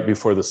right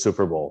before the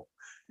Super Bowl.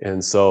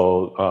 And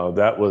so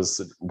that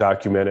was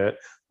documented.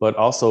 But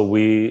also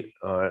we,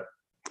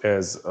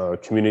 as a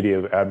community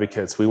of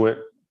advocates, we went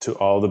to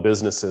all the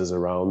businesses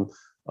around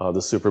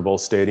the Super Bowl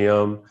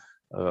stadium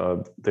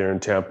there in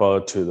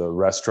Tampa, to the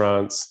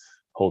restaurants,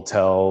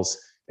 hotels,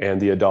 and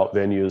the adult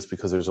venues,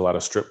 because there's a lot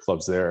of strip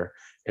clubs there.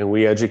 And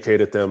we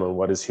educated them on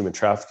what is human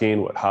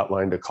trafficking, what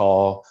hotline to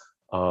call,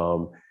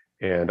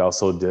 and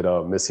also did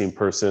missing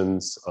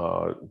persons,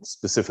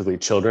 specifically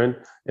children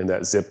in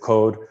that zip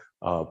code,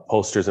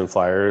 posters and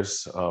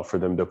flyers for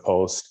them to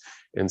post.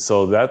 And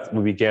so that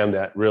we began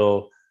that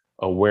real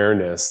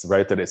awareness,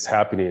 right, that it's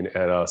happening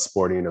at a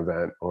sporting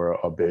event or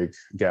a big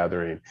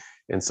gathering.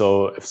 And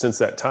so since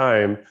that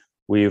time,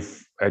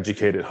 we've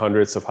educated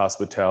hundreds of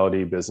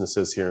hospitality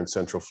businesses here in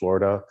Central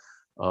Florida,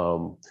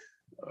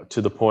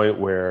 to the point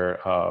where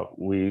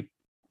we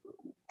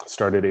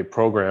started a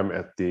program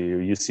at the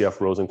UCF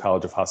Rosen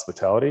College of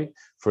Hospitality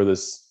for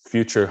this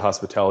future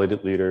hospitality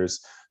leaders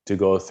to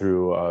go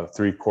through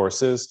 3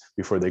 courses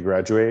before they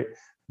graduate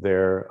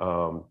there.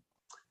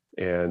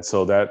 And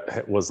so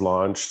that was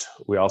launched.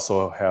 We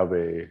also have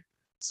a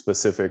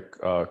specific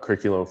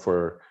curriculum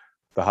for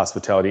the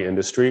hospitality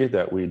industry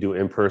that we do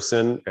in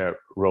person at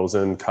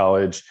Rosen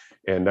College.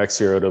 And next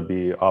year it'll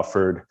be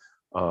offered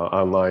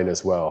online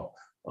as well,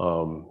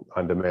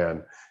 on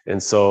demand.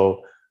 And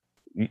so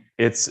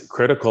it's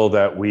critical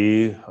that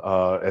we,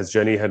 as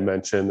Jenny had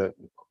mentioned, that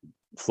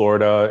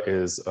Florida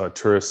is a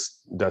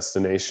tourist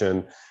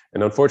destination.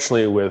 And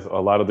unfortunately, with a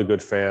lot of the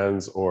good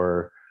fans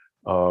or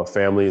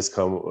families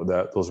come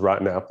those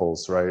rotten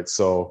apples, right?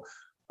 So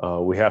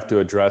we have to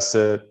address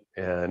it,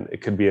 and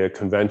it could be a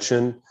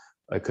convention,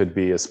 it could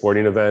be a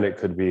sporting event, it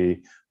could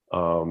be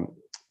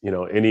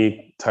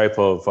any type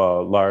of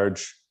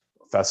large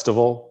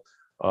festival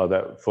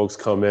that folks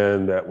come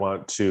in that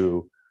want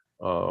to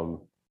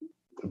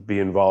be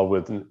involved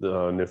with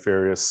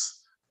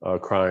nefarious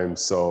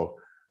crimes. So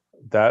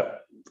that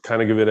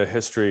kind of give it a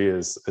history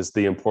is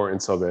the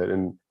importance of it.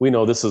 And we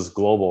know this is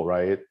global,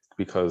 right?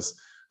 Because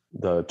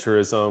the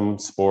tourism,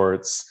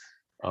 sports,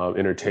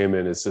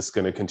 entertainment is just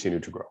going to continue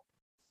to grow.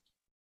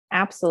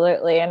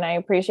 Absolutely. And I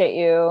appreciate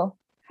you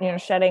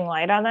shedding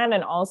light on that.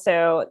 And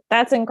also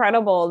that's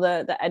incredible.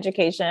 The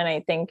education, I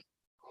think,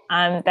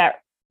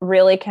 that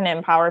really can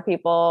empower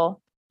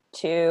people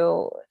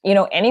to,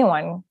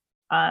 anyone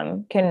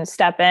can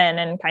step in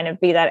and kind of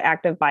be that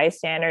active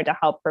bystander to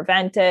help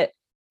prevent it,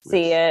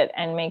 see it,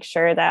 and make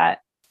sure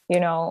that,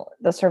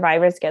 the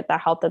survivors get the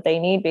help that they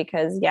need.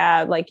 Because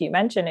like you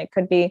mentioned, it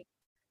could be,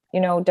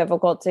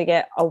 difficult to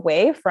get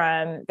away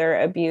from their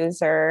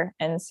abuser.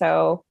 And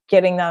so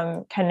getting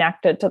them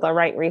connected to the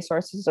right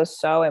resources is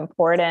so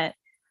important.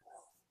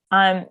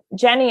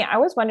 Jenny, I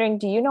was wondering,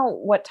 do you know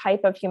what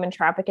type of human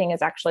trafficking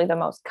is actually the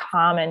most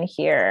common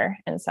here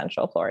in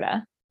Central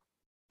Florida?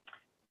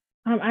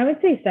 I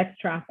would say sex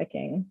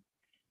trafficking.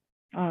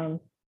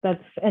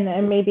 That's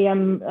maybe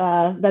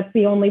that's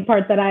the only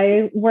part that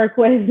I work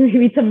with.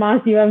 Maybe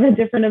Tomas, you have a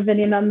different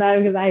opinion on that,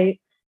 because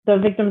the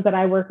victims that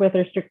I work with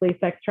are strictly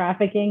sex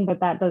trafficking,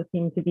 but that does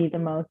seem to be the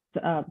most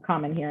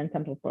common here in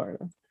Central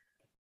Florida.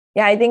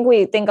 Yeah, I think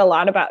we think a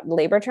lot about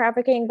labor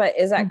trafficking, but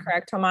is that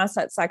correct, Tomas,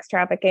 that sex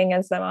trafficking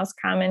is the most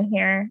common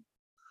here?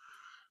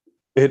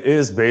 It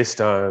is based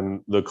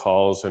on the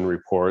calls and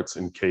reports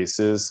and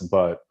cases,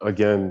 but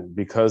again,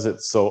 because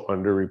it's so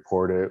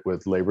underreported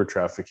with labor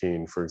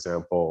trafficking, for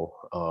example,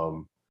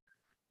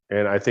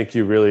 and I think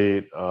you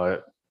really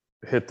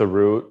hit the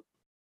root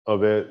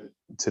of it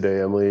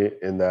today, Emily,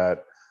 in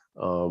that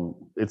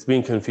it's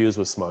being confused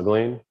with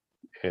smuggling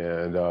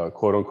and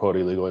quote unquote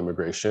illegal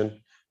immigration.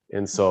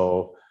 And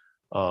so,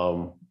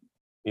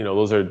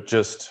 those are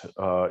just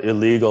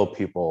illegal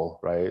people,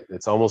 right?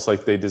 It's almost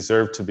like they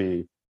deserve to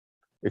be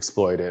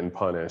exploited and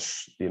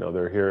punished.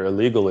 They're here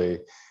illegally.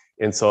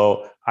 And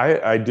so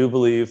I do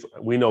believe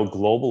we know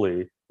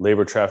globally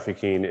labor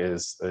trafficking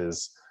is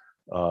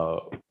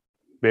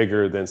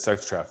bigger than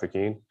sex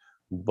trafficking.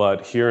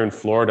 But here in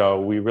Florida,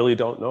 we really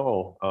don't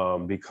know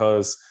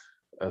because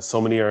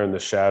so many are in the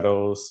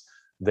shadows.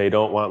 They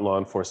don't want law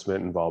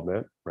enforcement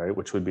involvement, right?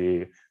 Which would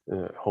be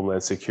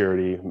Homeland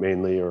Security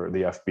mainly, or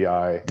the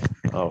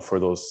FBI for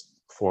those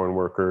foreign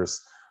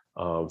workers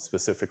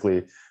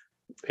specifically.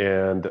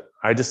 And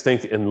I just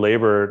think in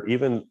labor,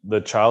 even the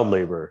child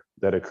labor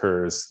that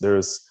occurs,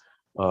 there's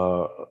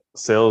bogus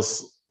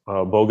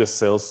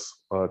sales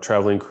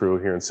traveling crew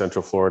here in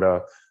Central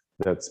Florida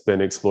that's been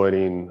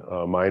exploiting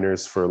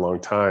minors for a long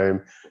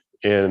time.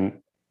 And,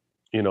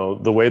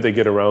 the way they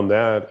get around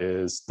that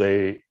is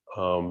they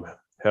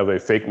have a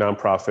fake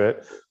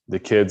nonprofit. The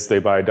kids, they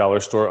buy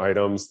dollar store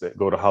items that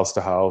go to house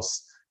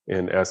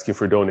and asking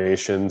for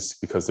donations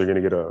because they're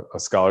going to get a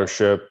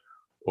scholarship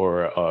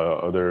or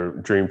their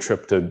dream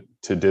trip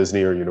to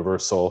Disney or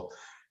Universal.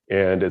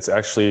 And it's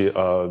actually,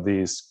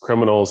 these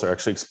criminals are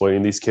actually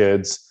exploiting these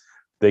kids.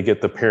 They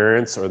get the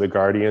parents or the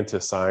guardian to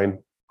sign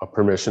a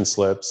permission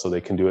slip so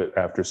they can do it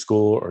after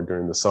school or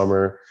during the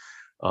summer.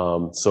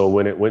 So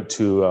when it went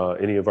to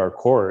any of our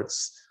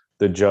courts,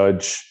 the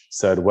judge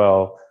said,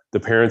 well, the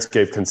parents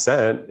gave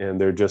consent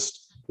and they're just,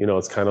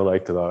 it's kind of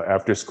like the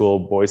after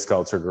school Boy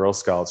Scouts or Girl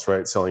Scouts,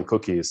 right? Selling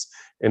cookies.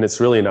 And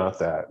it's really not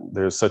that.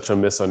 There's such a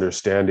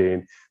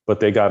misunderstanding, but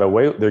they're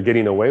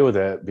getting away with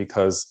it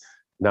because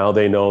now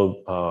they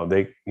know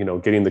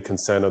getting the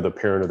consent of the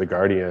parent or the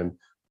guardian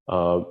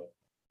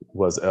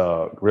was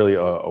really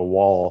a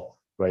wall,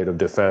 right, of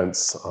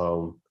defense.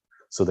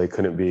 So they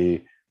couldn't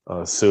be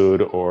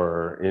sued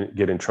or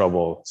get in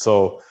trouble.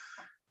 So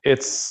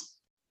it's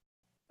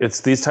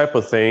these type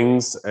of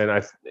things.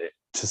 And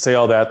to say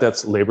all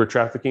that's labor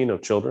trafficking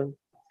of children,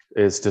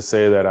 is to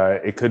say that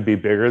it could be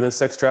bigger than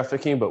sex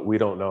trafficking, but we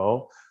don't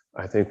know.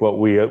 I think what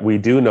we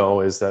do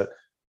know is that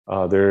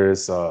there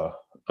is a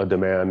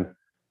demand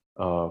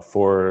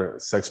for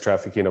sex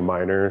trafficking of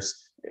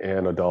minors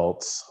and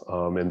adults,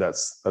 and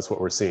that's what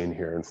we're seeing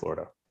here in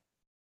Florida.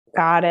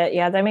 Got it.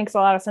 Yeah, that makes a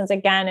lot of sense.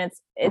 Again,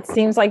 it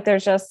seems like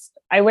there's just,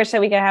 I wish that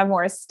we could have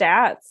more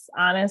stats,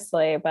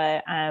 honestly,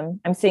 but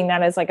I'm seeing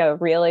that as like a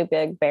really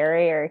big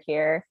barrier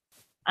here.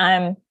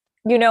 I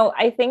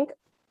think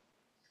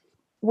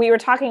we were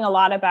talking a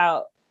lot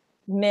about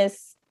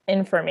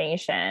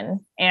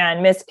misinformation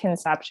and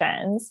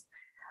misconceptions.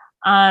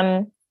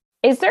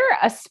 Is there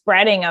a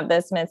spreading of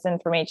this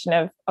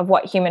misinformation of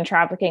what human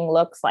trafficking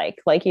looks like?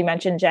 Like you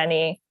mentioned,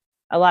 Jenny,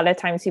 a lot of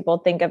times people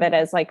think of it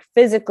as like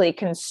physically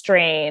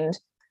constrained,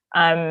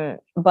 but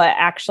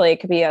actually it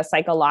could be a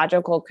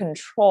psychological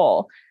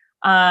control.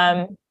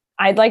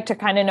 I'd like to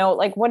kind of know,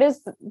 like, what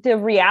is the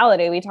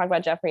reality? We talked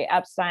about Jeffrey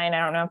Epstein.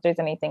 I don't know if there's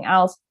anything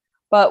else,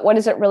 but what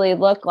does it really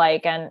look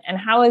like? And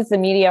how is the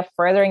media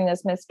furthering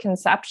this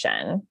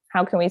misconception?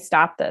 How can we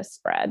stop this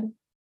spread?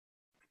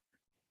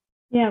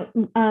 Yeah,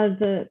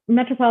 the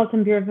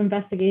Metropolitan Bureau of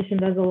Investigation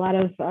does a lot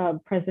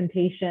of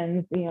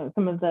presentations,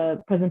 some of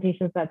the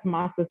presentations that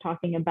Tomas was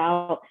talking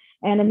about.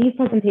 And in these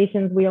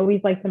presentations, we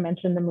always like to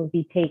mention the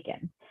movie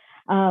Taken,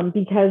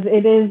 because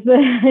it is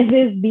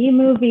the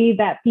movie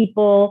that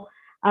people,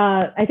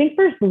 I think,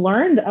 first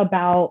learned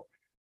about,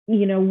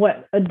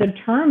 what the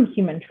term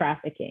human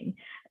trafficking.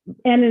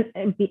 And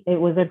it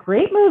was a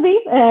great movie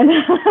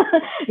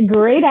and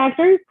great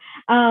actors,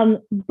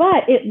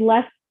 but it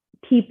left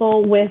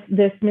people with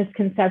this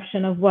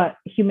misconception of what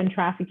human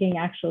trafficking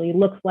actually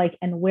looks like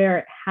and where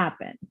it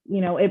happens.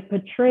 It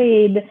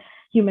portrayed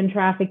human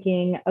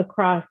trafficking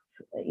across,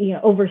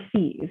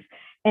 overseas.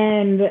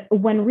 And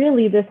when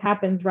really this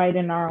happens right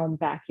in our own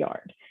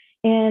backyard.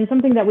 And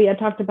something that we had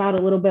talked about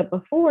a little bit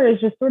before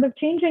is just sort of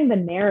changing the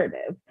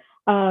narrative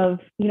of,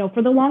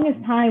 for the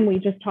longest time, we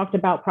just talked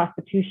about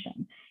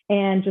prostitution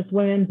and just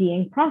women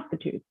being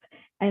prostitutes.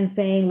 And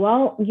saying,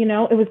 well,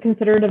 it was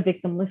considered a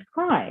victimless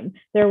crime.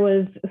 There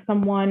was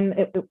someone,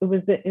 it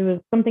was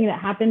something that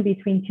happened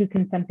between two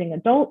consenting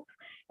adults,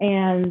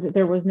 and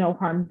there was no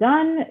harm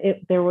done.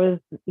 There was,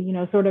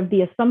 sort of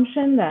the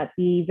assumption that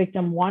the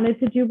victim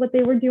wanted to do what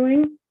they were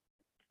doing.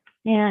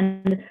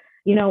 And,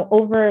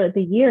 over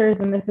the years,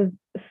 and this is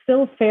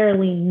still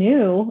fairly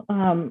new,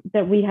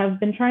 that we have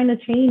been trying to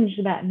change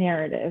that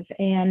narrative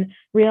and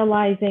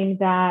realizing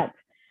that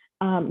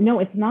no,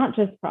 it's not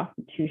just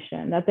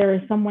prostitution, that there is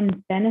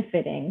someone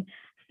benefiting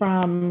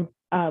from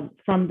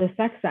the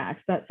sex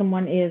acts, that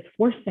someone is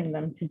forcing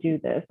them to do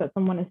this, that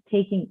someone is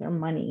taking their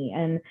money.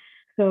 And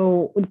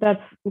So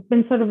that's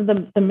been sort of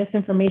the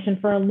misinformation.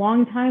 For a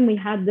long time, we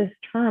had this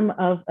term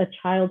of a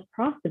child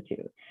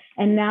prostitute.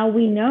 And now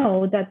we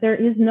know that there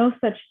is no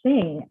such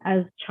thing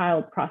as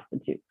child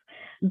prostitutes.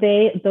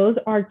 Those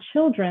are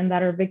children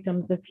that are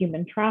victims of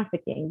human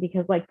trafficking,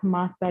 because like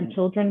Tomas said,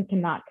 children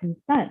cannot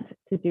consent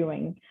to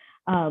doing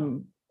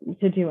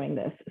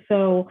this.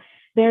 So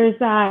there's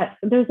that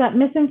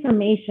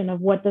misinformation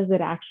of what does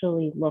it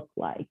actually look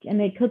like. And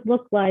it could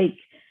look like,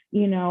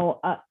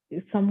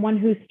 someone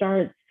who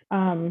starts,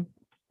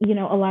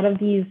 a lot of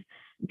these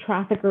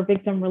trafficker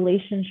victim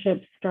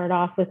relationships start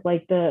off with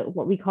like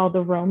what we call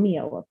the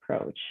Romeo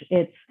approach.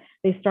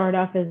 They start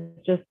off as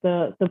just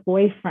the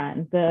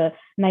boyfriend, the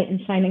knight in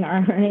shining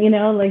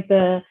armor, like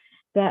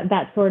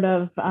that sort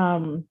of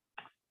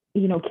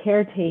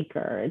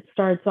caretaker. It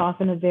starts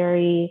off in a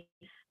very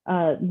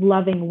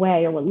loving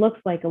way, or what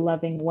looks like a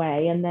loving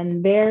way, and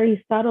then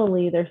very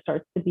subtly there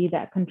starts to be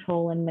that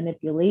control and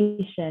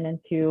manipulation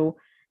into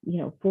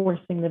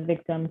forcing the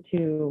victim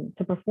to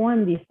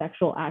perform these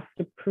sexual acts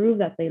to prove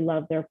that they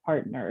love their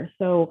partner.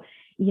 So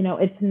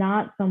it's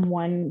not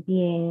someone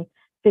being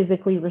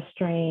physically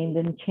restrained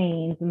and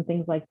chains and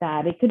things like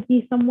that. It could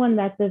be someone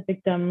that the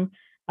victim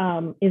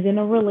is in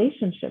a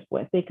relationship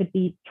with. They could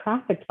be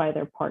trafficked by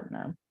their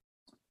partner.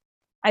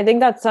 I think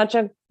that's such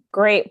a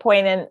great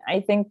point. And I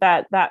think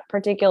that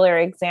particular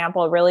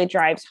example really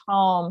drives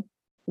home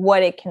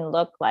what it can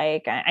look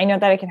like. I know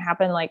that it can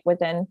happen like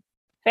within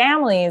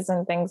families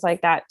and things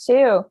like that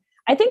too.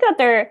 I think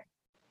that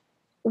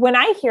when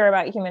I hear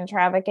about human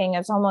trafficking,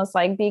 it's almost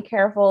like, be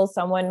careful,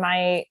 someone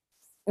might,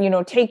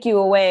 take you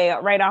away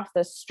right off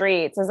the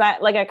streets. Is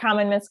that like a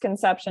common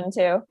misconception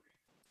too?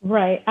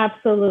 Right.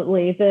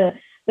 Absolutely.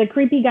 The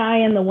creepy guy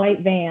in the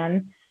white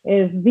van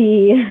is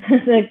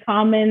the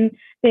common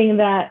thing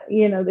that,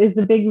 is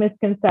the big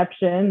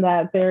misconception,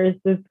 that there is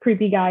this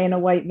creepy guy in a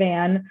white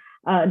van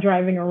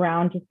driving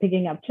around just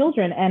picking up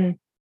children. And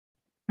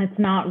it's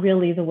not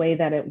really the way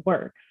that it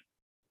works.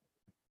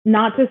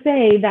 Not to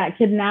say that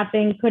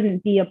kidnapping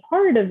couldn't be a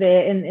part of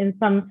it in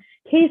some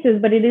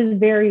cases, but it is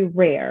very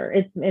rare.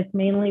 It's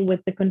mainly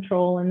with the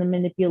control and the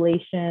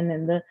manipulation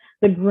and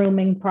the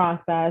grooming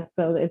process.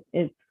 So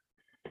it's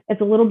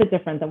a little bit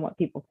different than what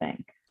people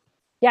think.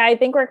 Yeah, I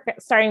think we're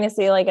starting to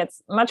see like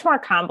it's much more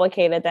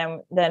complicated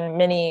than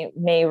many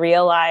may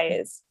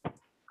realize.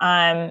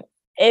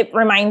 It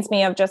reminds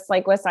me of just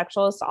like with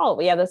sexual assault.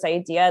 We have this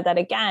idea that,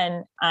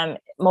 again,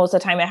 most of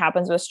the time it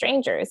happens with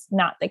strangers.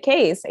 Not the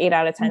case. 8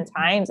 out of 10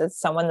 times it's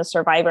someone the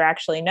survivor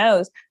actually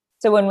knows.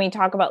 So when we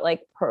talk about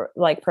like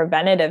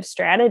preventative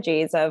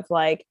strategies of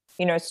like,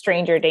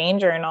 stranger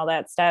danger and all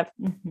that stuff,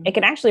 it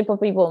can actually put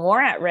people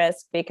more at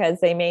risk because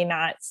they may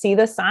not see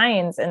the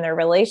signs in their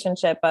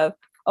relationship of,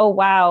 oh,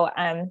 wow,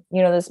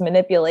 this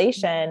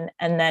manipulation,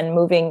 and then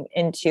moving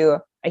into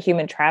a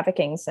human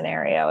trafficking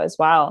scenario as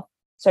well.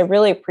 So I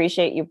really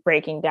appreciate you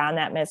breaking down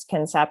that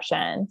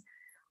misconception.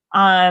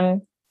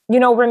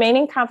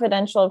 Remaining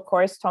confidential, of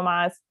course,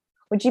 Tomas,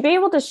 would you be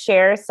able to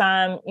share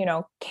some,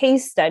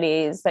 case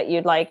studies that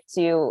you'd like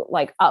to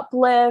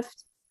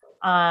uplift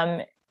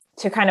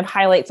to kind of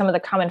highlight some of the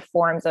common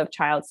forms of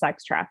child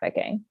sex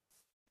trafficking?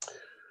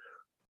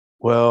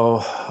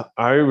 Well,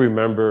 I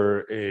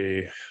remember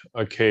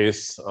a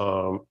case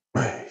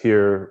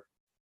here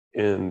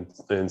in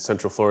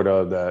Central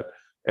Florida that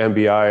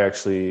MBI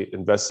actually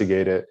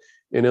investigated.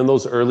 And in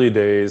those early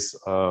days,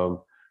 I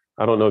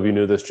don't know if you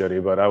knew this, Jenny,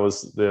 but I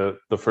was the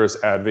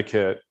first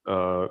advocate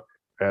at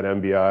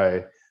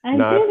MBI. I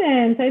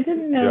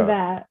didn't know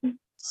that.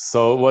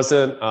 So it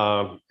wasn't,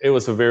 it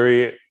was a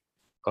very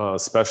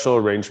special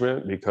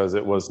arrangement because I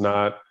was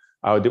not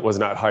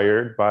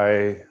hired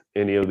by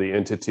any of the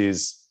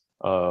entities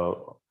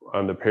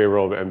on the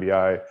payroll of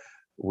MBI.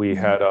 We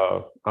had,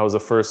 I was the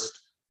first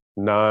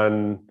law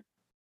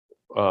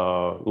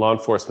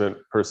enforcement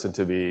person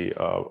to be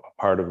a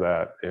part of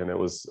that, and it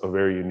was a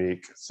very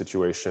unique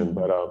situation.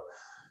 But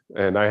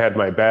and I had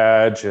my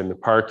badge and the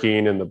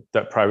parking and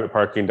that private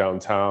parking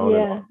downtown,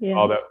 and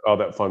all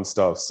that fun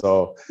stuff.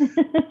 So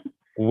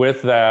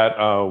with that,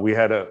 we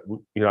had I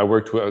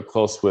worked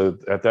close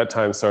with, at that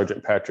time,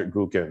 Sergeant Patrick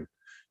Gukin,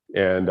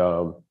 and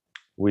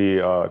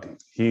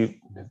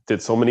he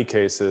did so many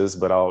cases,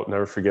 but I'll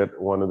never forget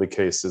one of the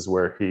cases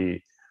where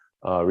he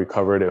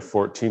recovered a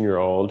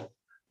 14-year-old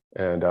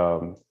and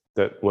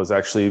that was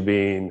actually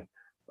being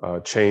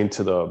chained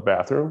to the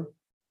bathroom.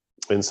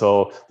 And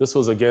so this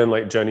was, again,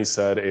 like Jenny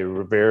said,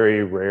 a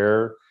very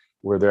rare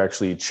where they're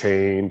actually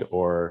chained,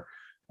 or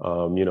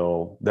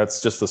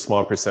that's just a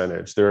small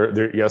percentage.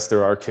 Yes,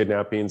 there are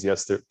kidnappings.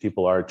 Yes,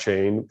 people are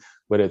chained,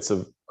 but it's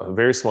a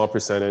very small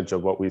percentage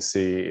of what we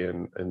see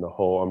in the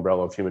whole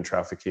umbrella of human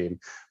trafficking.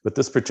 But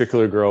this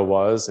particular girl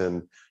was,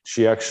 and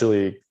she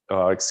actually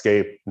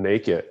escaped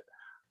naked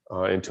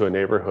into a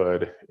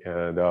neighborhood,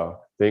 and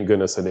thank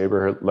goodness a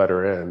neighbor let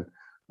her in.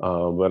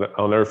 But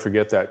I'll never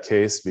forget that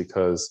case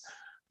because,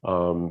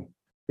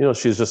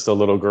 she's just a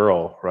little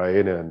girl,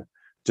 right? And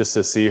just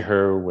to see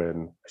her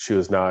when she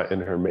was not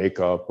in her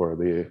makeup or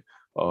the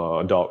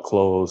adult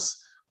clothes,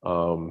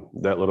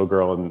 that little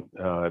girl. And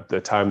at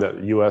the time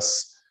that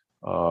U.S.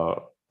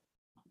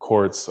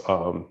 Courts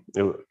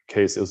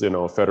case, it was,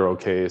 a federal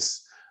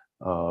case,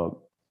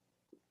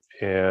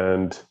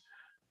 and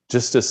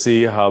just to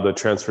see how the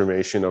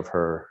transformation of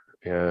her,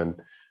 and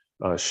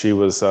she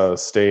was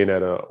staying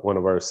at one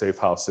of our safe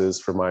houses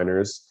for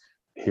minors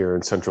here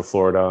in Central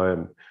Florida,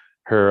 and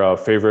her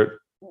favorite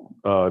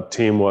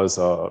team was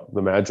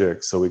the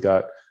Magic. So we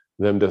got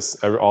them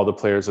all the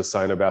players to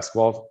sign a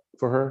basketball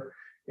for her.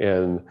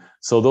 And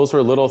so those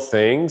were little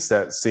things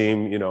that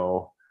seem,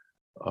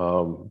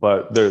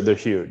 but they're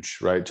huge,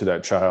 right, to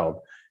that child.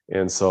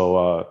 And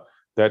so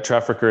that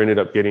trafficker ended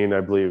up getting,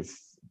 I believe,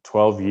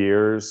 12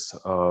 years,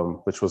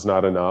 which was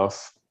not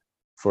enough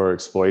for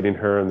exploiting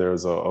her. And there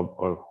was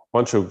a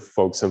bunch of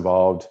folks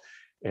involved.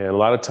 And a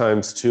lot of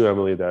times too,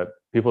 Emily, that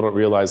people don't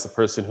realize the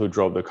person who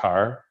drove the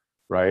car,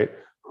 right,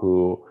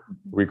 who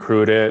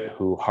recruited,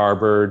 who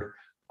harbored,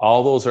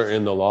 all those are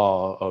in the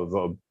law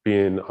of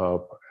being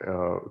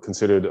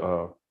considered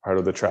part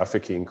of the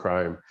trafficking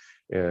crime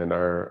and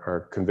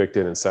are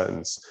convicted and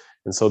sentenced.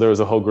 And so there was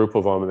a whole group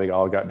of them, and they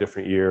all got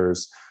different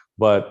years.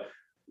 But,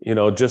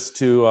 just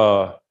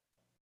to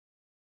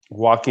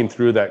walking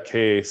through that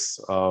case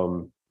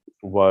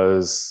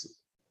was,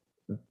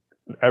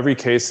 every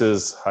case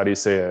is, how do you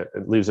say it?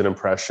 It leaves an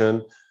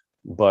impression,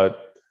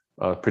 but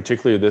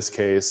particularly this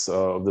case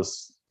of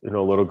this,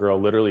 little girl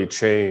literally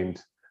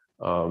chained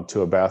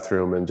to a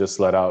bathroom and just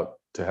let out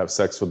to have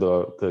sex with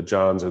the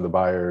Johns or the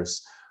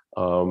Byers,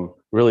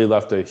 really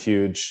left a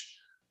huge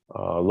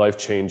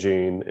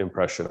life-changing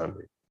impression on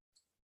me.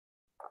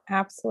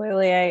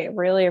 Absolutely. I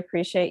really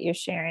appreciate you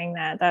sharing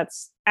that.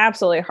 That's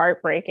absolutely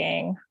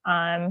heartbreaking.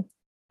 I'm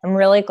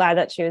really glad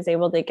that she was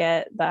able to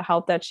get the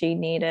help that she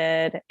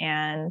needed.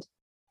 And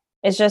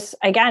it's just,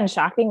 again,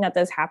 shocking that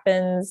this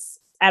happens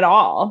at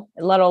all,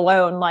 let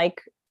alone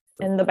like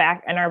in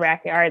our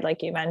backyard,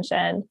 like you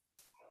mentioned.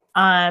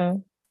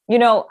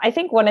 I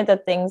think one of the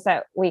things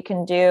that we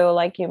can do,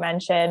 like you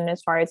mentioned,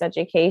 as far as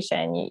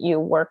education, you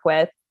work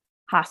with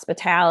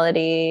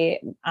hospitality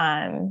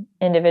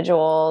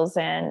individuals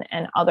and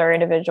other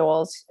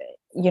individuals,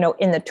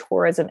 in the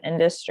tourism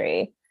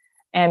industry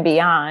and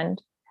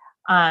beyond,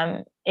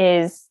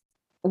 is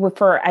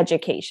for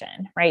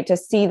education, right? To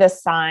see the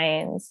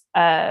signs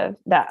of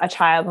that a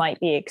child might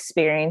be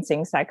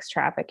experiencing sex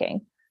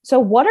trafficking. So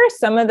what are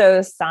some of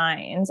those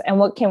signs, and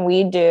what can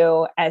we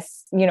do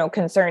as,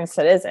 concerned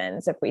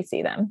citizens if we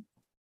see them?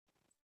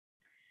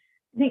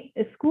 I think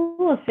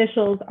school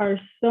officials are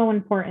so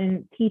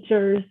important.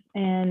 Teachers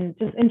and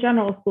just in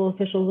general, school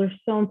officials are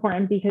so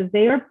important because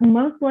they are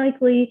most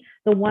likely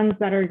the ones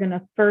that are going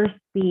to first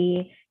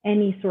see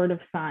any sort of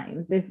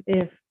signs.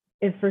 If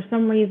for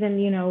some reason,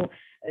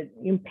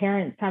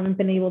 parents haven't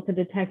been able to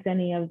detect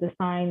any of the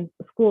signs,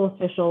 school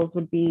officials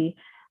would be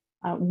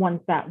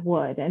ones that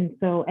would. And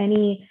so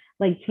any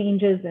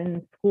changes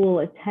in school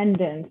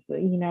attendance,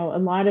 a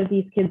lot of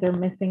these kids are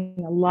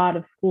missing a lot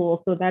of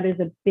school. So that is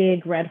a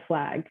big red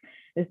flag,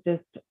 is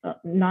just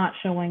not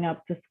showing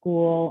up to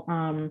school.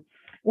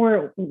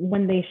 Or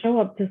when they show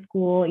up to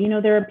school,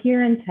 their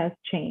appearance has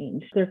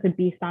changed. There could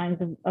be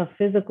signs of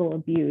physical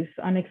abuse,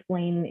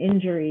 unexplained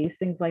injuries,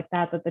 things like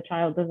that the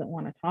child doesn't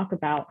want to talk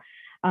about.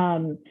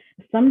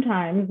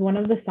 Sometimes one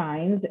of the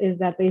signs is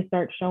that they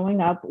start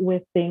showing up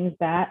with things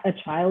that a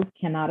child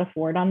cannot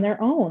afford on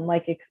their own,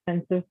 like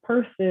expensive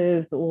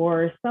purses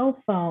or cell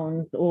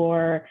phones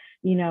or,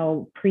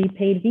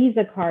 prepaid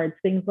Visa cards,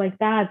 things like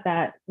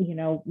that,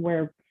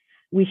 where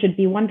we should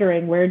be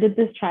wondering, where did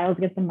this child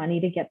get the money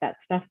to get that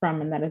stuff from?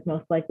 And that is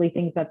most likely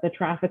things that the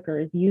trafficker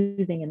is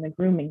using in the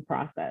grooming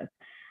process.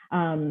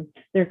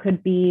 There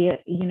could be,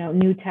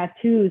 new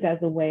tattoos as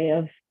a way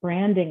of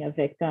branding a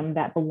victim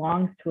that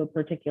belongs to a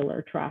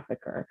particular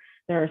trafficker.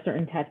 There are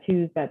certain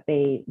tattoos that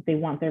they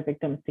want their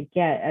victims to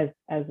get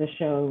as a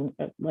show,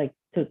 like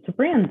to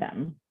brand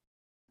them.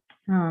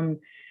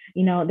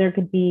 There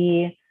could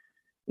be,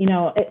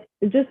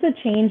 just a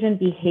change in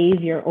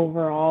behavior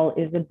overall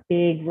is a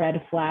big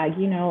red flag.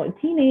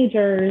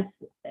 Teenagers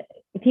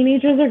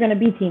are going to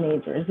be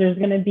teenagers. There's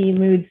going to be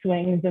mood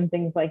swings and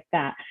things like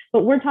that.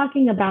 But we're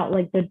talking about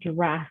the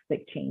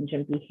drastic change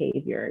in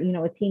behavior.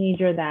 A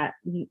teenager that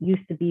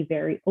used to be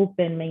very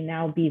open may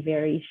now be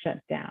very shut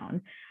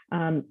down,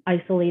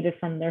 isolated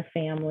from their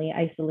family,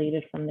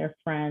 isolated from their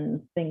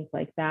friends, things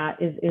like that.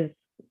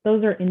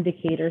 Those are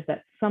indicators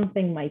that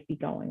something might be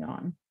going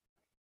on.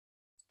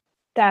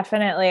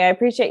 Definitely. I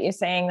appreciate you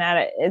saying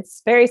that.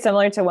 It's very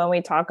similar to when we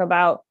talk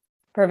about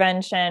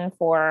prevention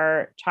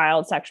for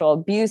child sexual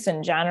abuse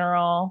in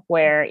general,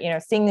 where,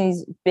 seeing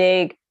these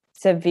big,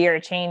 severe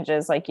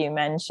changes, like you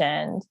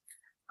mentioned,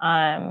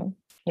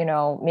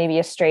 maybe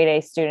a straight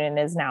A student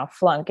is now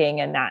flunking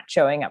and not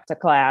showing up to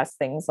class,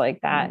 things like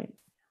that. Right.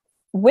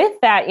 With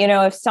that,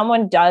 if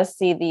someone does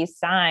see these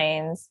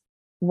signs,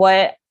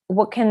 what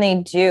can they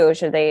do?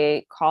 Should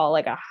they call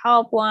a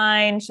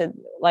helpline?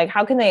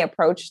 How can they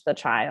approach the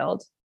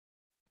child?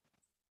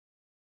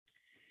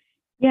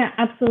 Yeah,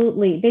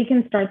 absolutely. They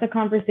can start the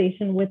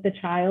conversation with the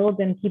child,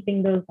 and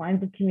keeping those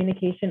lines of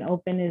communication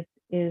open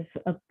is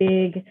a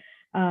big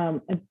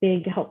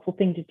helpful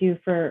thing to do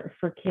for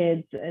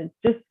kids,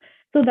 just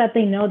so that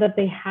they know that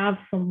they have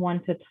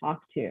someone to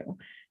talk to.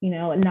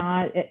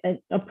 Not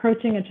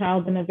approaching a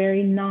child in a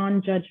very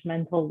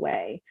non-judgmental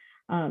way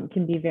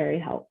can be very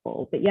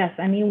helpful. But yes,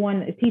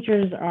 anyone,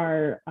 teachers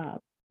are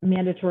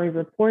mandatory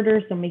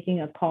reporters, so making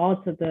a call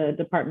to the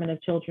Department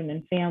of Children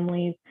and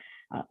Families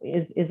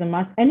is a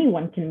must.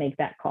 Anyone can make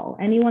that call.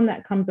 Anyone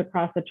that comes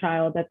across a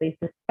child that they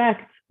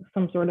suspect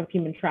some sort of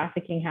human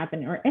trafficking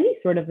happening or any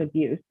sort of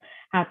abuse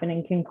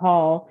happening can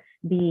call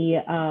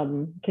the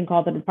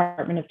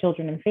Department of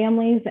Children and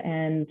Families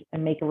and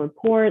make a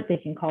report. They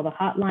can call the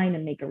hotline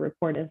and make a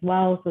report as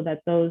well, so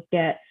that those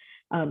get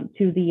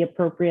to the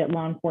appropriate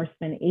law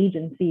enforcement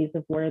agencies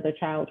of where the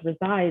child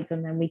resides,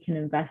 and then we can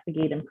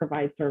investigate and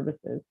provide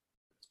services.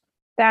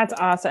 That's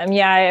awesome.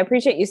 Yeah, I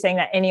appreciate you saying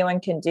that anyone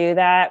can do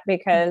that,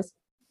 because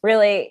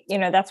really,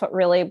 that's what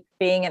really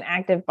being an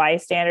active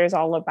bystander is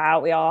all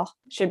about. We all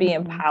should be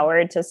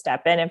empowered to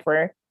step in if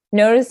we're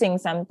noticing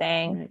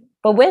something. Right.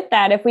 But with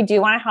that, if we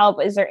do want to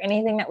help, is there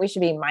anything that we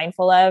should be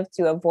mindful of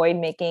to avoid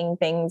making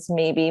things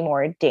maybe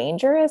more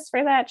dangerous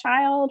for that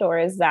child? Or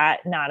is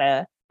that not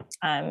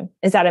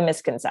is that a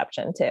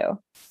misconception too?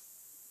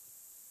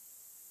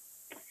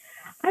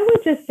 I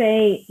would just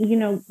say,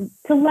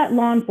 to let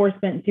law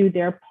enforcement do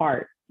their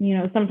part.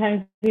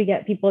 Sometimes we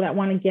get people that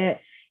want to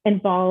get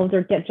involved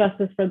or get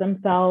justice for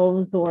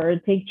themselves or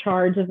take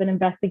charge of an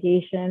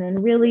investigation.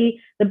 And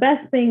really, the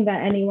best thing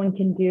that anyone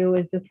can do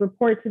is just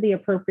report to the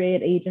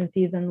appropriate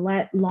agencies and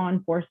let law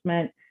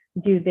enforcement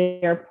do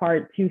their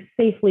part to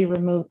safely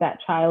remove that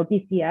child.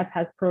 DCF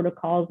has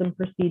protocols and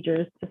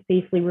procedures to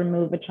safely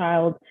remove a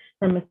child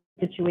from a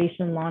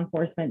situation. Law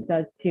enforcement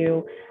does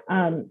too.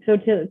 So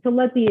to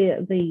let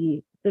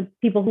the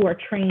people who are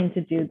trained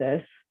to do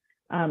this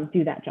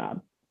do that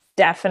job.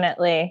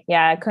 Definitely.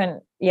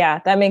 Yeah,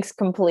 that makes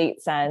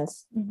complete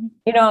sense.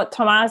 Mm-hmm.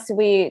 Tomas,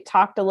 we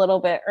talked a little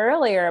bit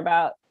earlier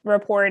about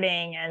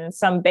reporting and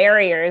some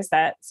barriers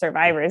that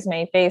survivors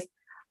may face.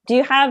 Do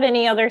you have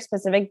any other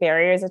specific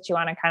barriers that you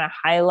want to kind of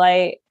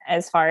highlight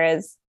as far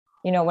as,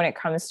 when it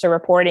comes to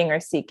reporting or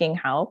seeking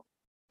help?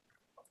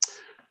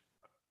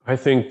 I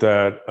think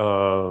that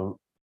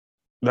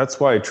that's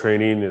why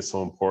training is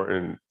so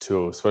important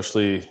too,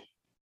 especially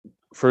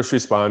first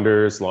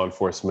responders, law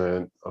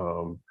enforcement,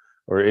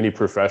 or any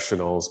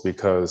professionals,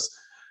 because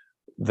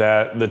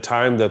the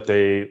time that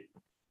they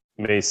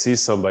may see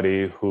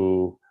somebody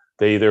who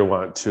they either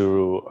want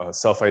to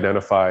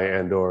self-identify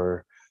and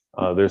or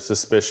there's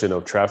suspicion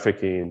of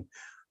trafficking,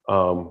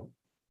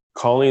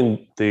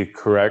 calling the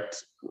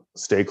correct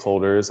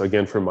stakeholders.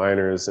 Again, for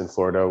minors in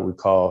Florida, we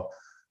call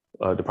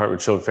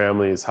Department of Children and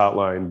Families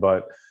hotline,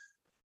 but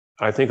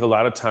I think a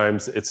lot of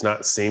times it's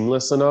not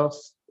seamless enough.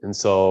 And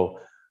so,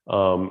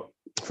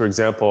 for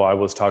example, I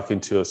was talking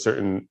to a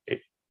certain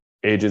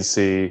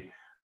agency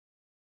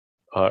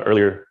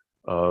earlier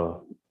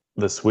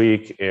this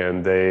week,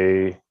 and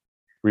they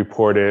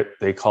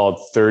called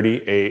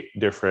 38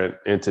 different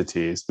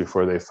entities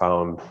before they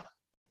found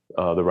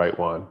the right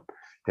one.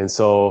 And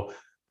so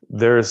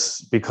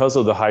because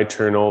of the high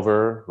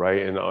turnover,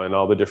 right, and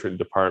all the different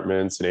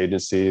departments and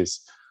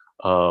agencies,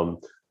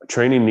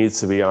 training needs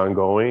to be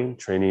ongoing.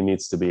 Training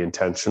needs to be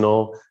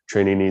intentional.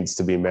 Training needs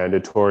to be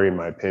mandatory, in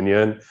my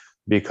opinion,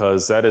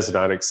 because that is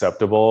not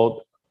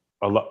acceptable.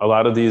 A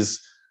lot of these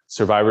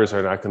survivors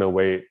are not going to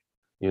wait,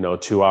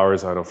 2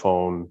 hours on a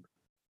phone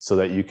so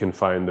that you can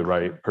find the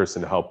right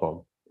person to help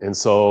them. And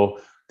so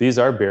these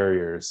are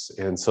barriers.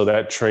 And so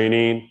that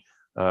training,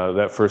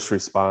 that first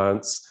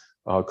response,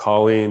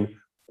 calling,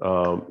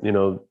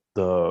 the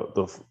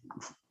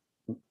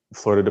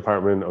Florida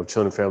Department of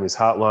Children and Families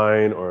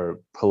hotline, or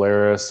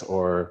Polaris,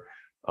 or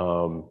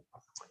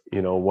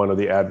one of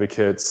the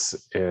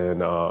advocates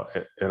in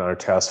our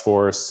task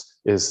force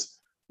is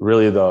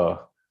really the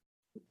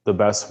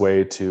best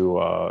way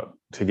to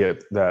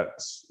get that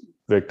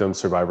victim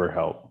survivor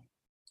help.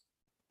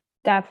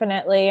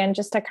 Definitely. And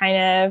just to kind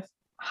of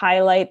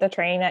highlight the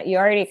training that you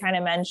already kind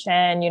of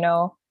mentioned,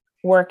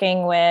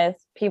 working with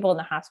people in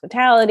the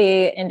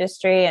hospitality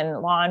industry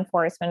and law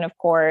enforcement, of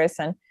course,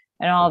 and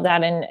all of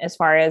that. And as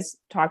far as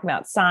talking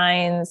about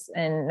signs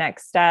and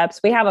next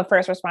steps, we have a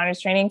first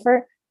responders training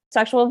for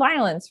sexual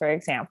violence, for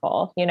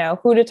example,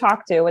 who to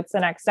talk to, what's the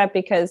next step,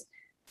 because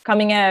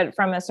coming at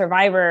from a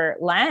survivor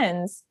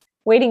lens,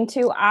 waiting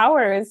 2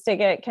 hours to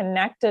get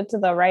connected to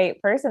the right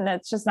person,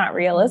 that's just not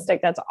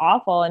realistic. That's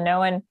awful. And no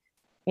one,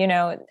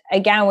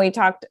 again, we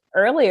talked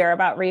earlier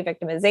about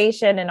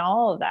re-victimization and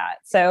all of that.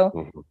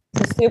 So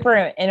it's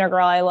super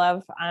integral. I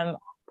love,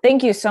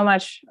 thank you so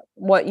much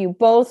what you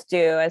both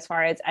do as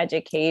far as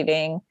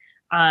educating,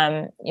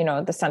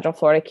 the Central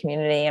Florida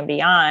community and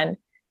beyond,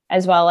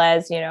 as well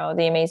as,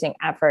 the amazing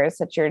efforts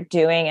that you're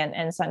doing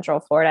in Central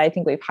Florida. I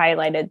think we've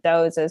highlighted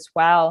those as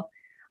well.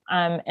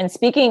 And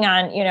speaking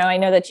on, I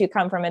know that you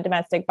come from a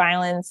domestic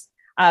violence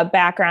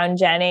background,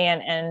 Jenny,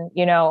 and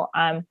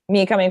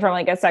me coming from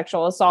like a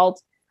sexual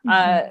assault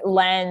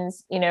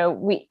lens,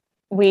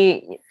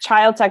 we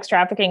child sex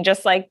trafficking,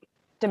 just like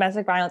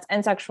domestic violence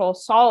and sexual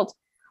assault,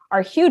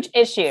 are huge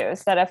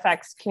issues that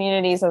affects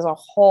communities as a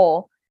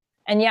whole.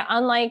 And yet,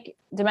 unlike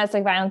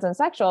domestic violence and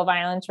sexual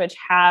violence, which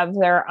have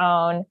their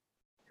own,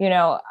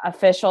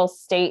 official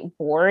state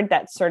board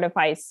that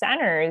certifies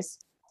centers,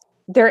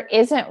 there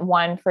isn't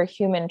one for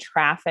human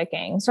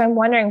trafficking. So I'm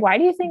wondering, why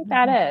do you think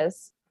that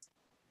is?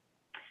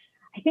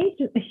 I think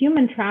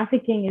human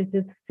trafficking is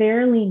just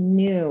fairly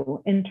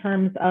new in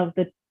terms of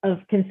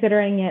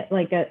considering it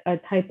like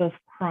a type of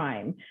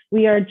crime.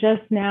 We are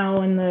just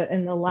now in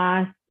the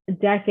last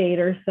decade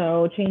or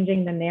so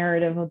changing the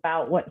narrative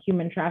about what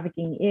human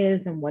trafficking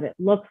is and what it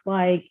looks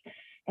like.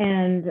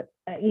 And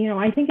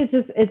I think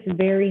it's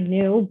very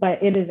new,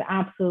 but it is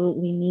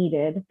absolutely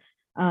needed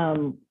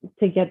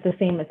to get the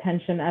same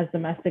attention as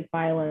domestic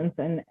violence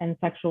and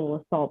sexual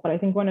assault. But I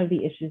think one of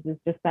the issues is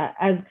just that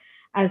as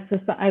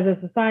a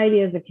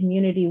society, as a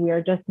community, we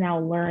are just now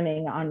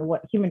learning on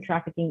what human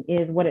trafficking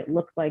is, what it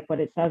looks like, what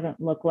it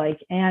doesn't look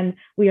like, and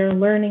we are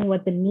learning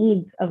what the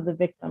needs of the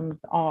victims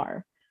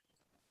are.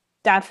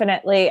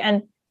 Definitely.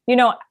 And,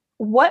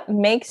 what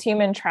makes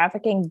human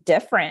trafficking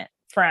different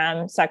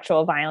from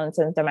sexual violence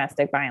and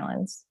domestic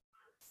violence?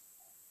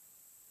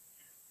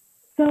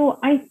 So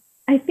I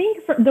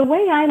think the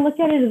way I look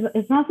at it is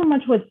it's not so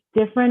much what's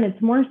different, it's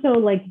more so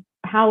like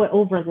how it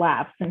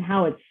overlaps and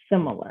how it's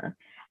similar.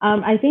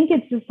 I think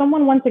it's just,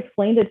 someone once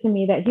explained it to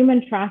me that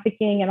human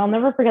trafficking, and I'll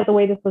never forget the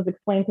way this was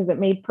explained because it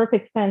made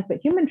perfect sense,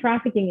 that human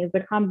trafficking is a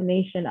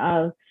combination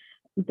of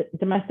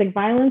domestic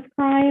violence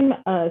crime,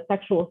 a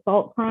sexual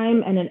assault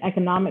crime, and an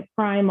economic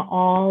crime,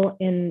 all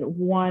in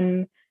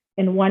one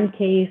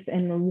case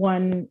and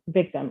one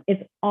victim.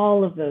 It's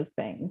all of those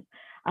things.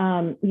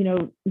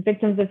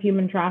 Victims of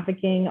human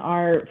trafficking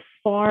are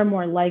far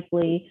more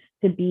likely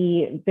to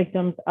be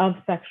victims of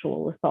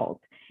sexual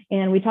assault.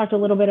 And we talked a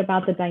little bit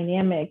about the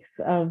dynamics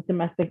of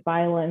domestic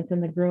violence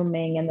and the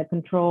grooming and the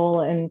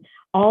control, and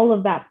all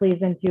of that plays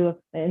into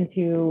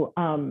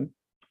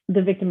the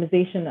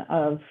victimization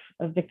of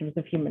victims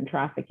of human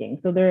trafficking.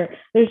 So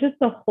there's just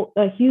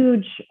a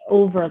huge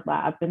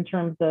overlap in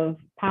terms of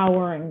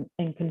power and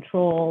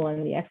control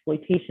and the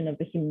exploitation of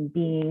the human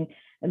being.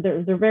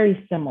 They're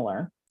very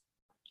similar.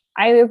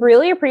 I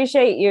really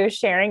appreciate you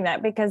sharing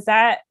that, because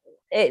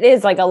it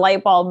is like a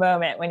light bulb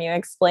moment when you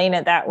explain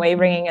it that way,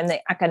 bringing in the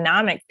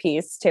economic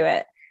piece to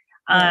it.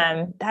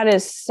 That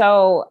is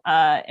so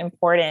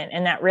important.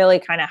 And that really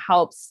kind of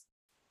helps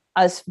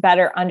us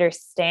better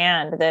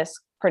understand this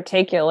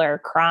particular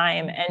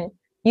crime. And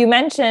you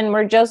mentioned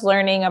we're just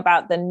learning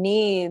about the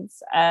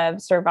needs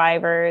of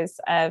survivors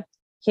of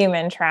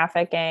human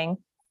trafficking.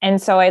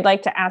 And so I'd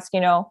like to ask,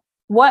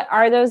 what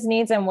are those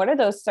needs and what are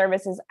those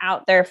services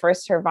out there for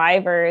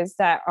survivors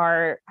that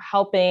are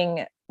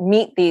helping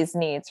meet these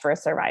needs for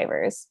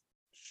survivors?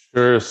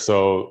 Sure.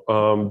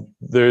 So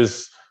there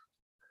is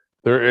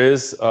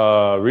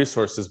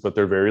resources, but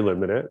they're very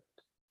limited,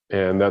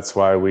 and that's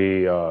why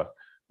we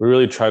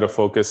really try to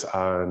focus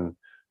on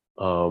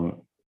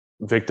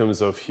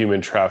victims of human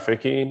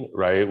trafficking.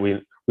 Right?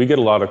 We get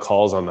a lot of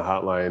calls on the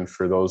hotline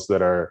for those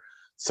that are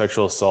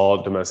sexual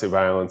assault, domestic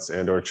violence,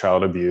 and/or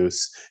child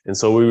abuse, and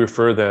so we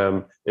refer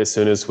them as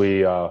soon as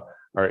we are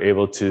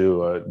able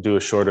to do a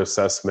short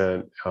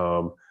assessment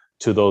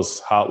to those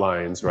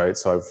hotlines, right?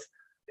 So I've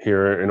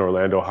here in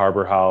Orlando,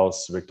 Harbor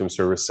House, Victim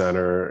Service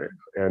Center,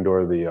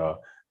 and/or the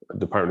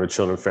Department of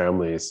Children and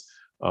Families.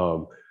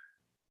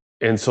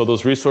 And so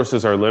those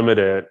resources are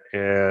limited.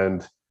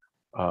 And,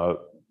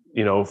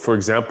 for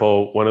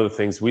example, one of the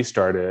things we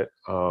started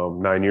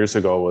 9 years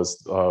ago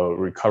was a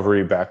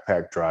recovery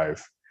backpack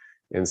drive.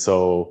 And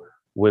so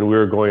when we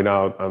were going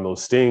out on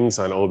those stings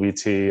on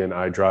OBT and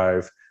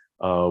iDrive,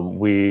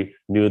 we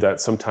knew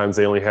that sometimes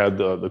they only had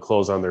the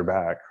clothes on their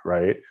back,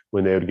 right,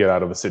 when they would get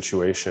out of a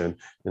situation.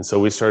 And so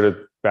we started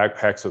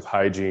backpacks with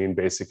hygiene,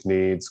 basic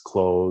needs,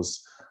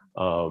 clothes,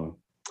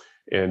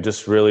 and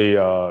just really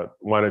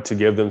wanted to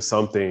give them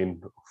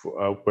something,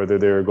 whether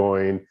they were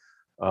going,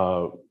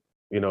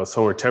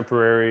 somewhere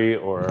temporary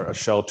or a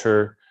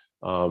shelter,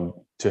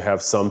 to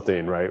have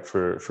something, right,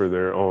 for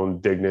their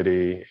own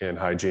dignity and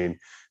hygiene.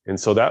 And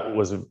so that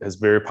is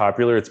very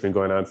popular. It's been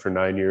going on for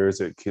 9 years.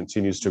 It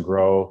continues to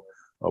grow.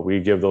 We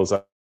give those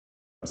out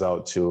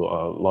to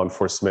law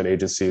enforcement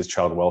agencies,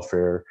 child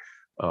welfare,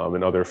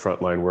 and other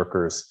frontline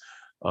workers.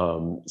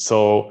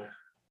 So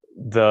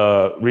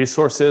the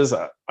resources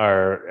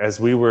are, as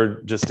we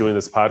were just doing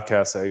this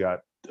podcast,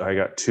 I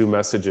got two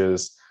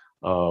messages,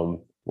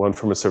 one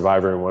from a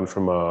survivor and one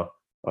from a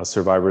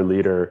survivor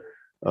leader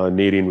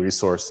needing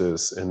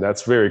resources. And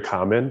that's very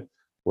common,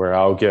 where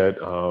I'll get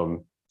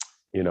 5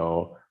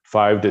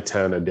 to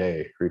 10 a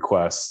day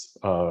requests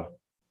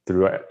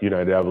through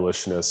United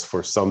Abolitionists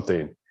for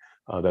something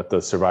that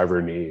the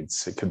survivor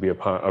needs. It could be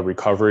a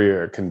recovery,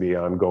 or it can be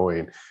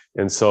ongoing.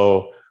 And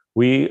so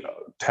we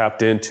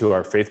tapped into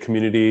our faith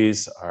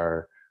communities,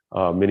 our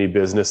many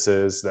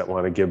businesses that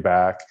want to give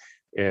back.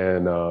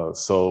 And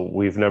so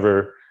we've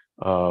never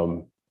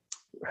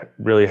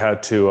really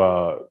had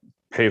to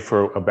pay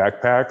for a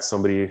backpack.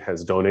 Somebody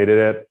has donated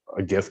it,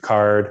 a gift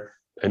card,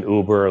 an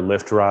Uber or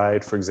Lyft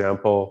ride, for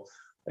example.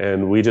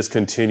 And we just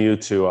continue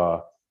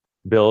to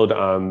build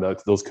on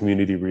those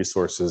community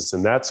resources.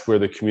 And that's where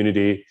the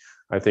community,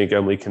 I think,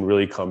 Emily, can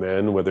really come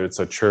in, whether it's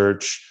a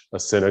church, a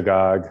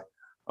synagogue,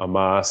 a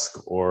mosque,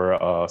 or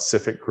a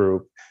civic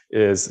group,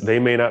 is they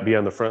may not be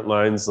on the front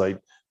lines like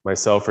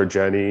myself or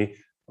Jenny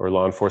or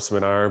law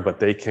enforcement are, but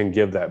they can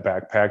give that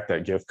backpack,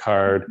 that gift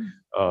card,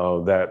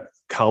 that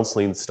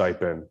counseling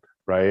stipend,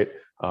 right,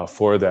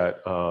 for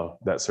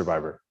that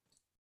survivor.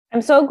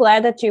 I'm so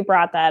glad that you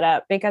brought that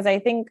up, because I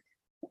think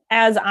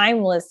as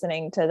I'm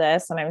listening to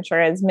this, and I'm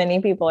sure as many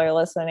people are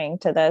listening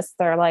to this,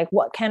 they're like,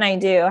 what can I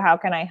do? How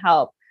can I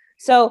help?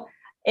 So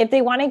if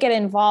they want to get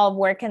involved,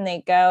 where can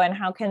they go, and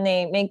how can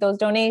they make those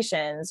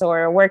donations,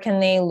 or where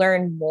can they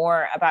learn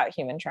more about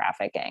human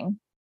trafficking?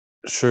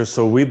 Sure.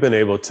 So we've been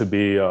able to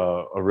be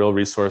a real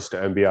resource to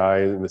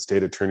MBI and the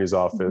state attorney's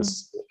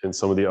office and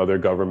some of the other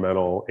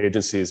governmental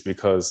agencies,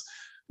 because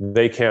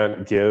they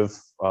can't give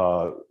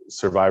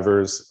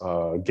survivors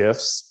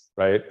gifts,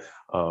 right?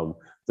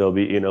 They'll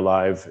be eaten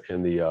alive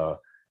in the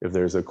if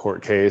there's a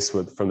court case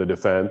from the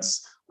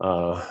defense,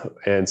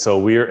 and so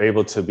we are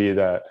able to be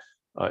that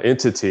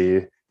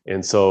entity.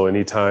 And so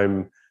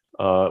anytime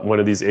one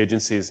of these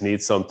agencies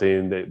needs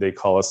something, they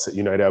call us at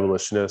United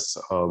Abolitionists.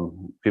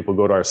 People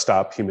go to our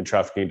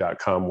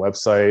stophumantrafficking.com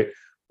website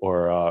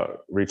or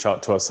reach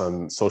out to us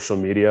on social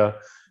media.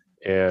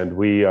 And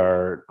we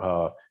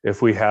are,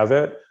 if we have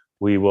it,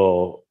 we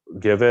will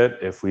give it.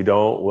 If we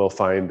don't, we'll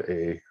find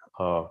a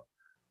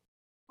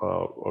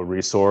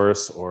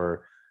resource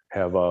or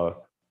have a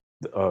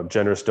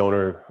generous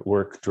donor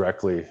work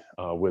directly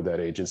with that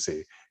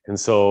agency. And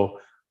so,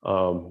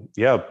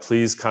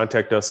 please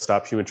contact us,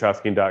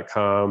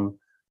 stophumantrafficking.com,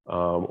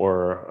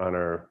 or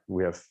on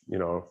we have,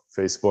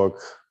 Facebook,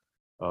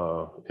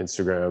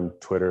 Instagram,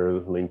 Twitter,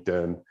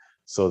 LinkedIn,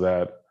 so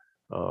that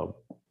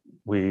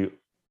we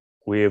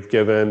have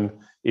given,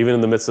 even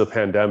in the midst of the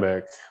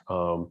pandemic,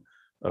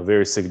 a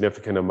very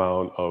significant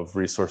amount of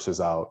resources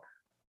out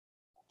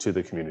to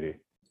the community.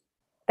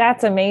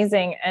 That's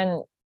amazing.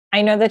 And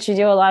I know that you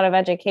do a lot of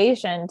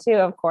education too,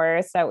 of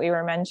course, that we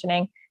were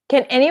mentioning.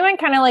 Can anyone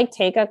kind of like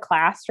take a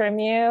class from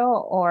you,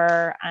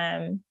 or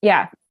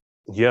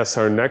Yes,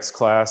 our next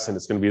class, and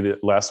it's going to be the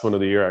last one of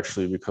the year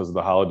actually because of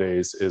the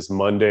holidays, is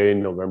Monday,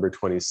 November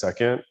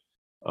 22nd.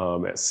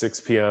 At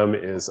 6 p.m.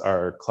 is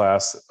our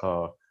class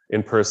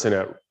in person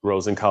at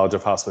Rosen College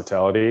of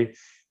Hospitality.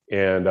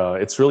 And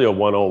it's really a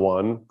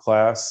 101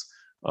 class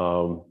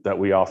that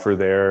we offer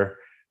there.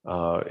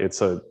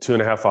 It's a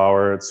 2.5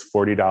 hour, it's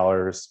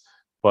 $40,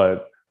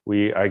 but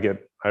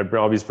I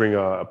always bring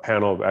a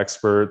panel of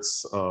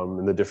experts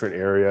in the different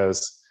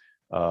areas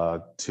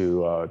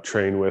to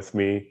train with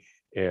me.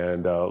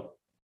 And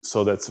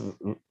so that's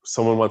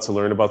someone wants to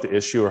learn about the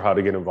issue or how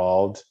to get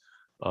involved,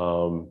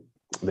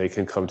 they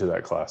can come to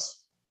that class.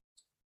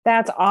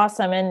 That's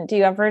awesome. And do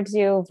you ever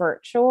do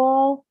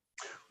virtual?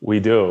 We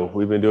do.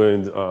 We've been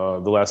doing the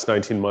last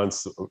 19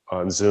 months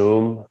on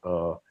Zoom,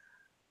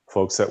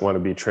 folks that want to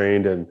be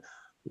trained. And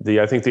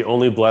I think the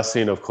only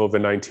blessing of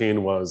COVID-19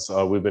 was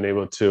we've been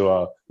able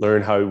to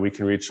learn how we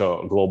can reach a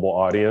global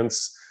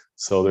audience.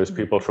 So there's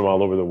people from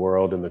all over the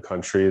world in the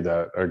country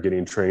that are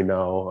getting trained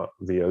now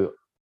via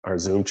our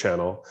Zoom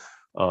channel.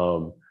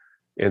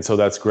 And so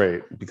that's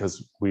great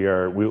because we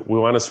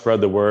want to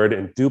spread the word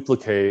and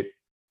duplicate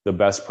the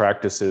best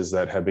practices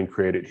that have been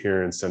created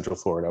here in Central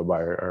Florida by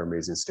our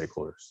amazing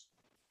stakeholders.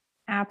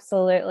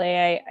 Absolutely.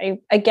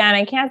 I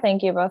can't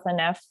thank you both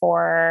enough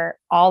for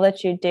all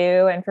that you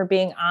do and for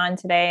being on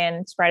today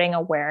and spreading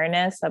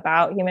awareness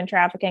about human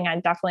trafficking. I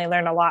definitely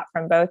learned a lot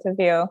from both of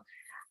you.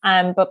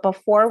 But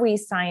before we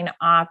sign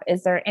off,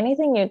 is there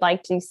anything you'd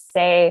like to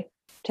say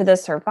to the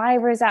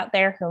survivors out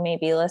there who may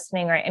be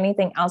listening, or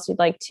anything else you'd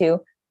like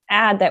to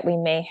add that we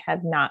may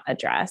have not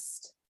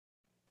addressed?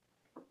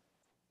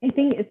 I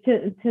think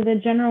to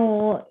the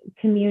general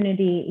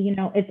community,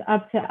 it's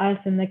up to us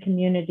in the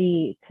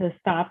community to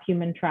stop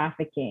human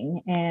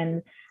trafficking.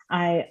 And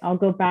I'll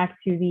go back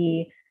to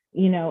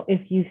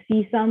if you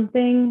see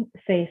something,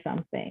 say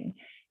something.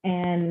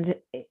 And,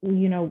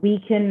 we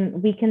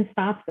can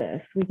stop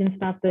this. We can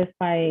stop this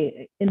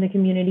by, in the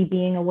community,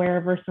 being aware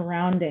of our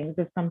surroundings.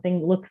 If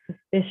something looks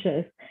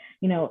suspicious,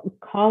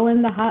 call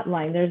in the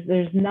hotline.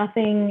 There's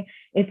nothing,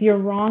 if you're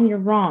wrong, you're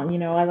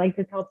wrong. I like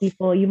to tell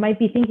people, you might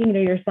be thinking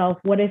to yourself,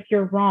 what if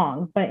you're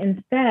wrong? But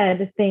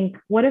instead think,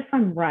 what if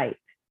I'm right?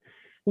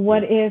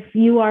 What if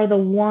you are the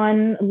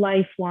one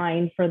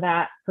lifeline for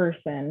that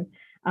person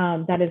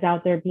that is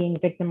out there being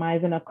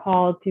victimized, and a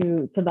call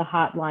to the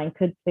hotline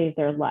could save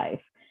their life?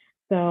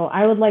 So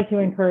I would like to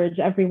encourage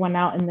everyone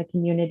out in the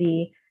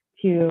community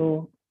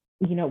to,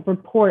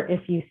 report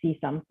if you see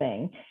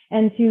something.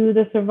 And to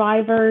the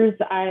survivors,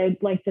 I'd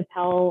like to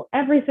tell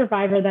every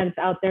survivor that is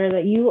out there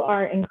that you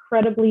are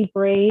incredibly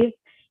brave,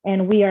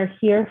 and we are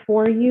here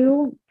for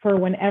you for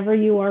whenever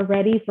you are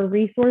ready for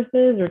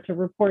resources or to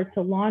report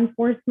to law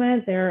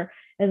enforcement. There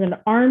is an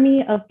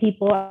army of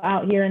people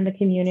out here in the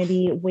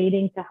community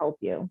waiting to help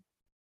you.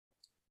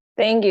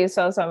 Thank you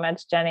so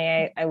much,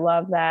 Jenny. I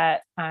love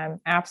that.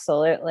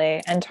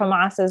 Absolutely. And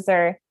Tomas, is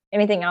there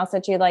anything else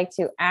that you'd like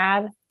to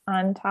add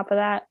on top of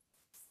that?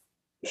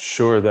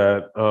 Sure,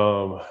 that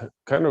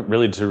kind of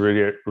really to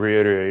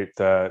reiterate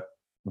that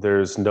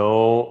there's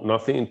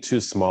nothing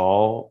too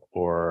small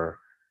or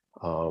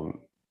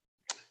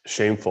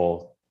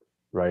shameful,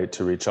 right,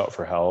 to reach out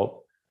for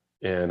help.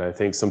 And I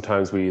think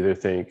sometimes we either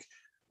think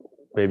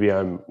maybe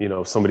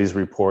somebody's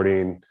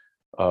reporting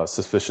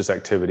suspicious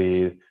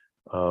activity,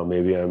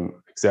 maybe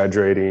I'm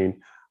exaggerating,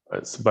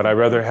 but I'd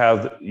rather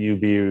have you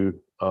be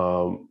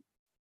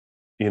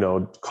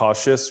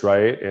cautious,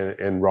 right,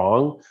 and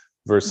wrong,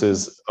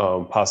 versus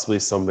possibly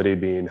somebody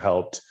being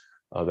helped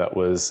that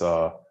was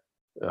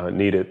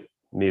needed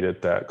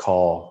that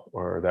call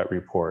or that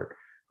report.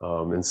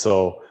 And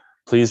so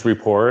please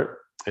report,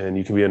 and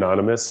you can be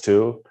anonymous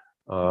too.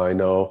 I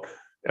know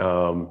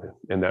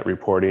in that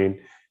reporting,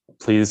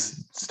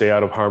 please stay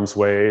out of harm's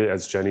way.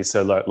 As Jenny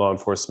said, let law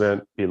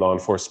enforcement be law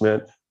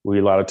enforcement. We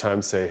a lot of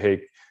times say,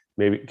 hey,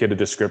 maybe get a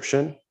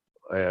description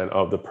and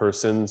of the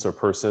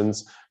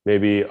persons,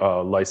 maybe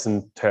a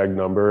license tag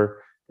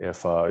number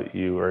if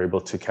you are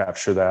able to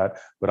capture that,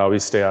 but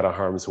always stay out of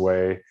harm's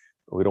way.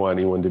 We don't want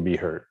anyone to be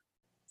hurt.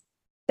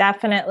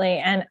 Definitely.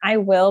 And I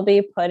will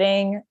be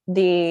putting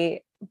the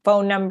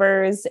phone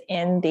numbers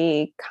in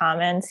the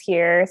comments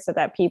here so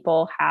that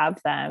people have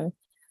them.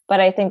 But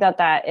I think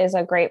that is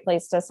a great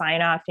place to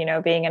sign off,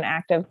 being an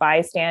active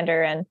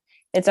bystander. And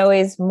it's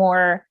always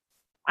more,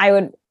 I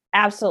would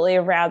absolutely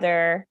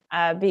rather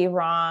be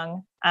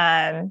wrong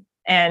and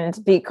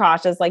be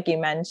cautious, like you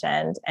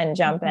mentioned, and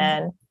jump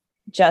in,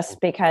 just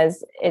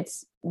because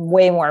it's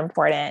way more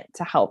important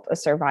to help a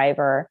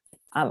survivor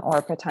or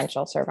a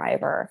potential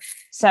survivor.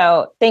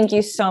 So thank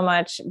you so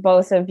much,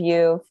 both of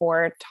you,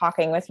 for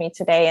talking with me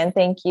today. And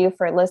thank you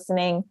for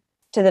listening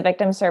to the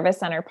Victim Service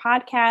Center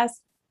podcast.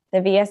 The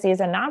VSC is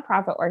a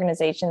nonprofit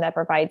organization that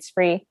provides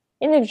free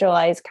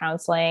individualized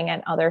counseling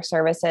and other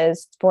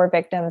services for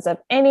victims of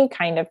any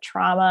kind of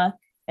trauma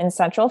in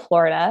Central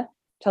Florida.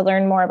 To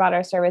learn more about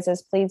our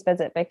services, please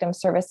visit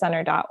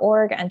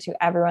victimservicecenter.org. And to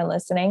everyone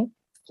listening,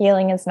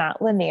 healing is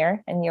not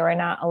linear and you are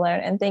not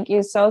alone. And thank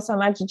you so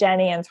much,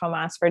 Jenny and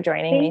Tomas, for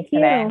joining me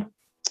today.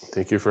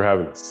 Thank you for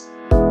having us.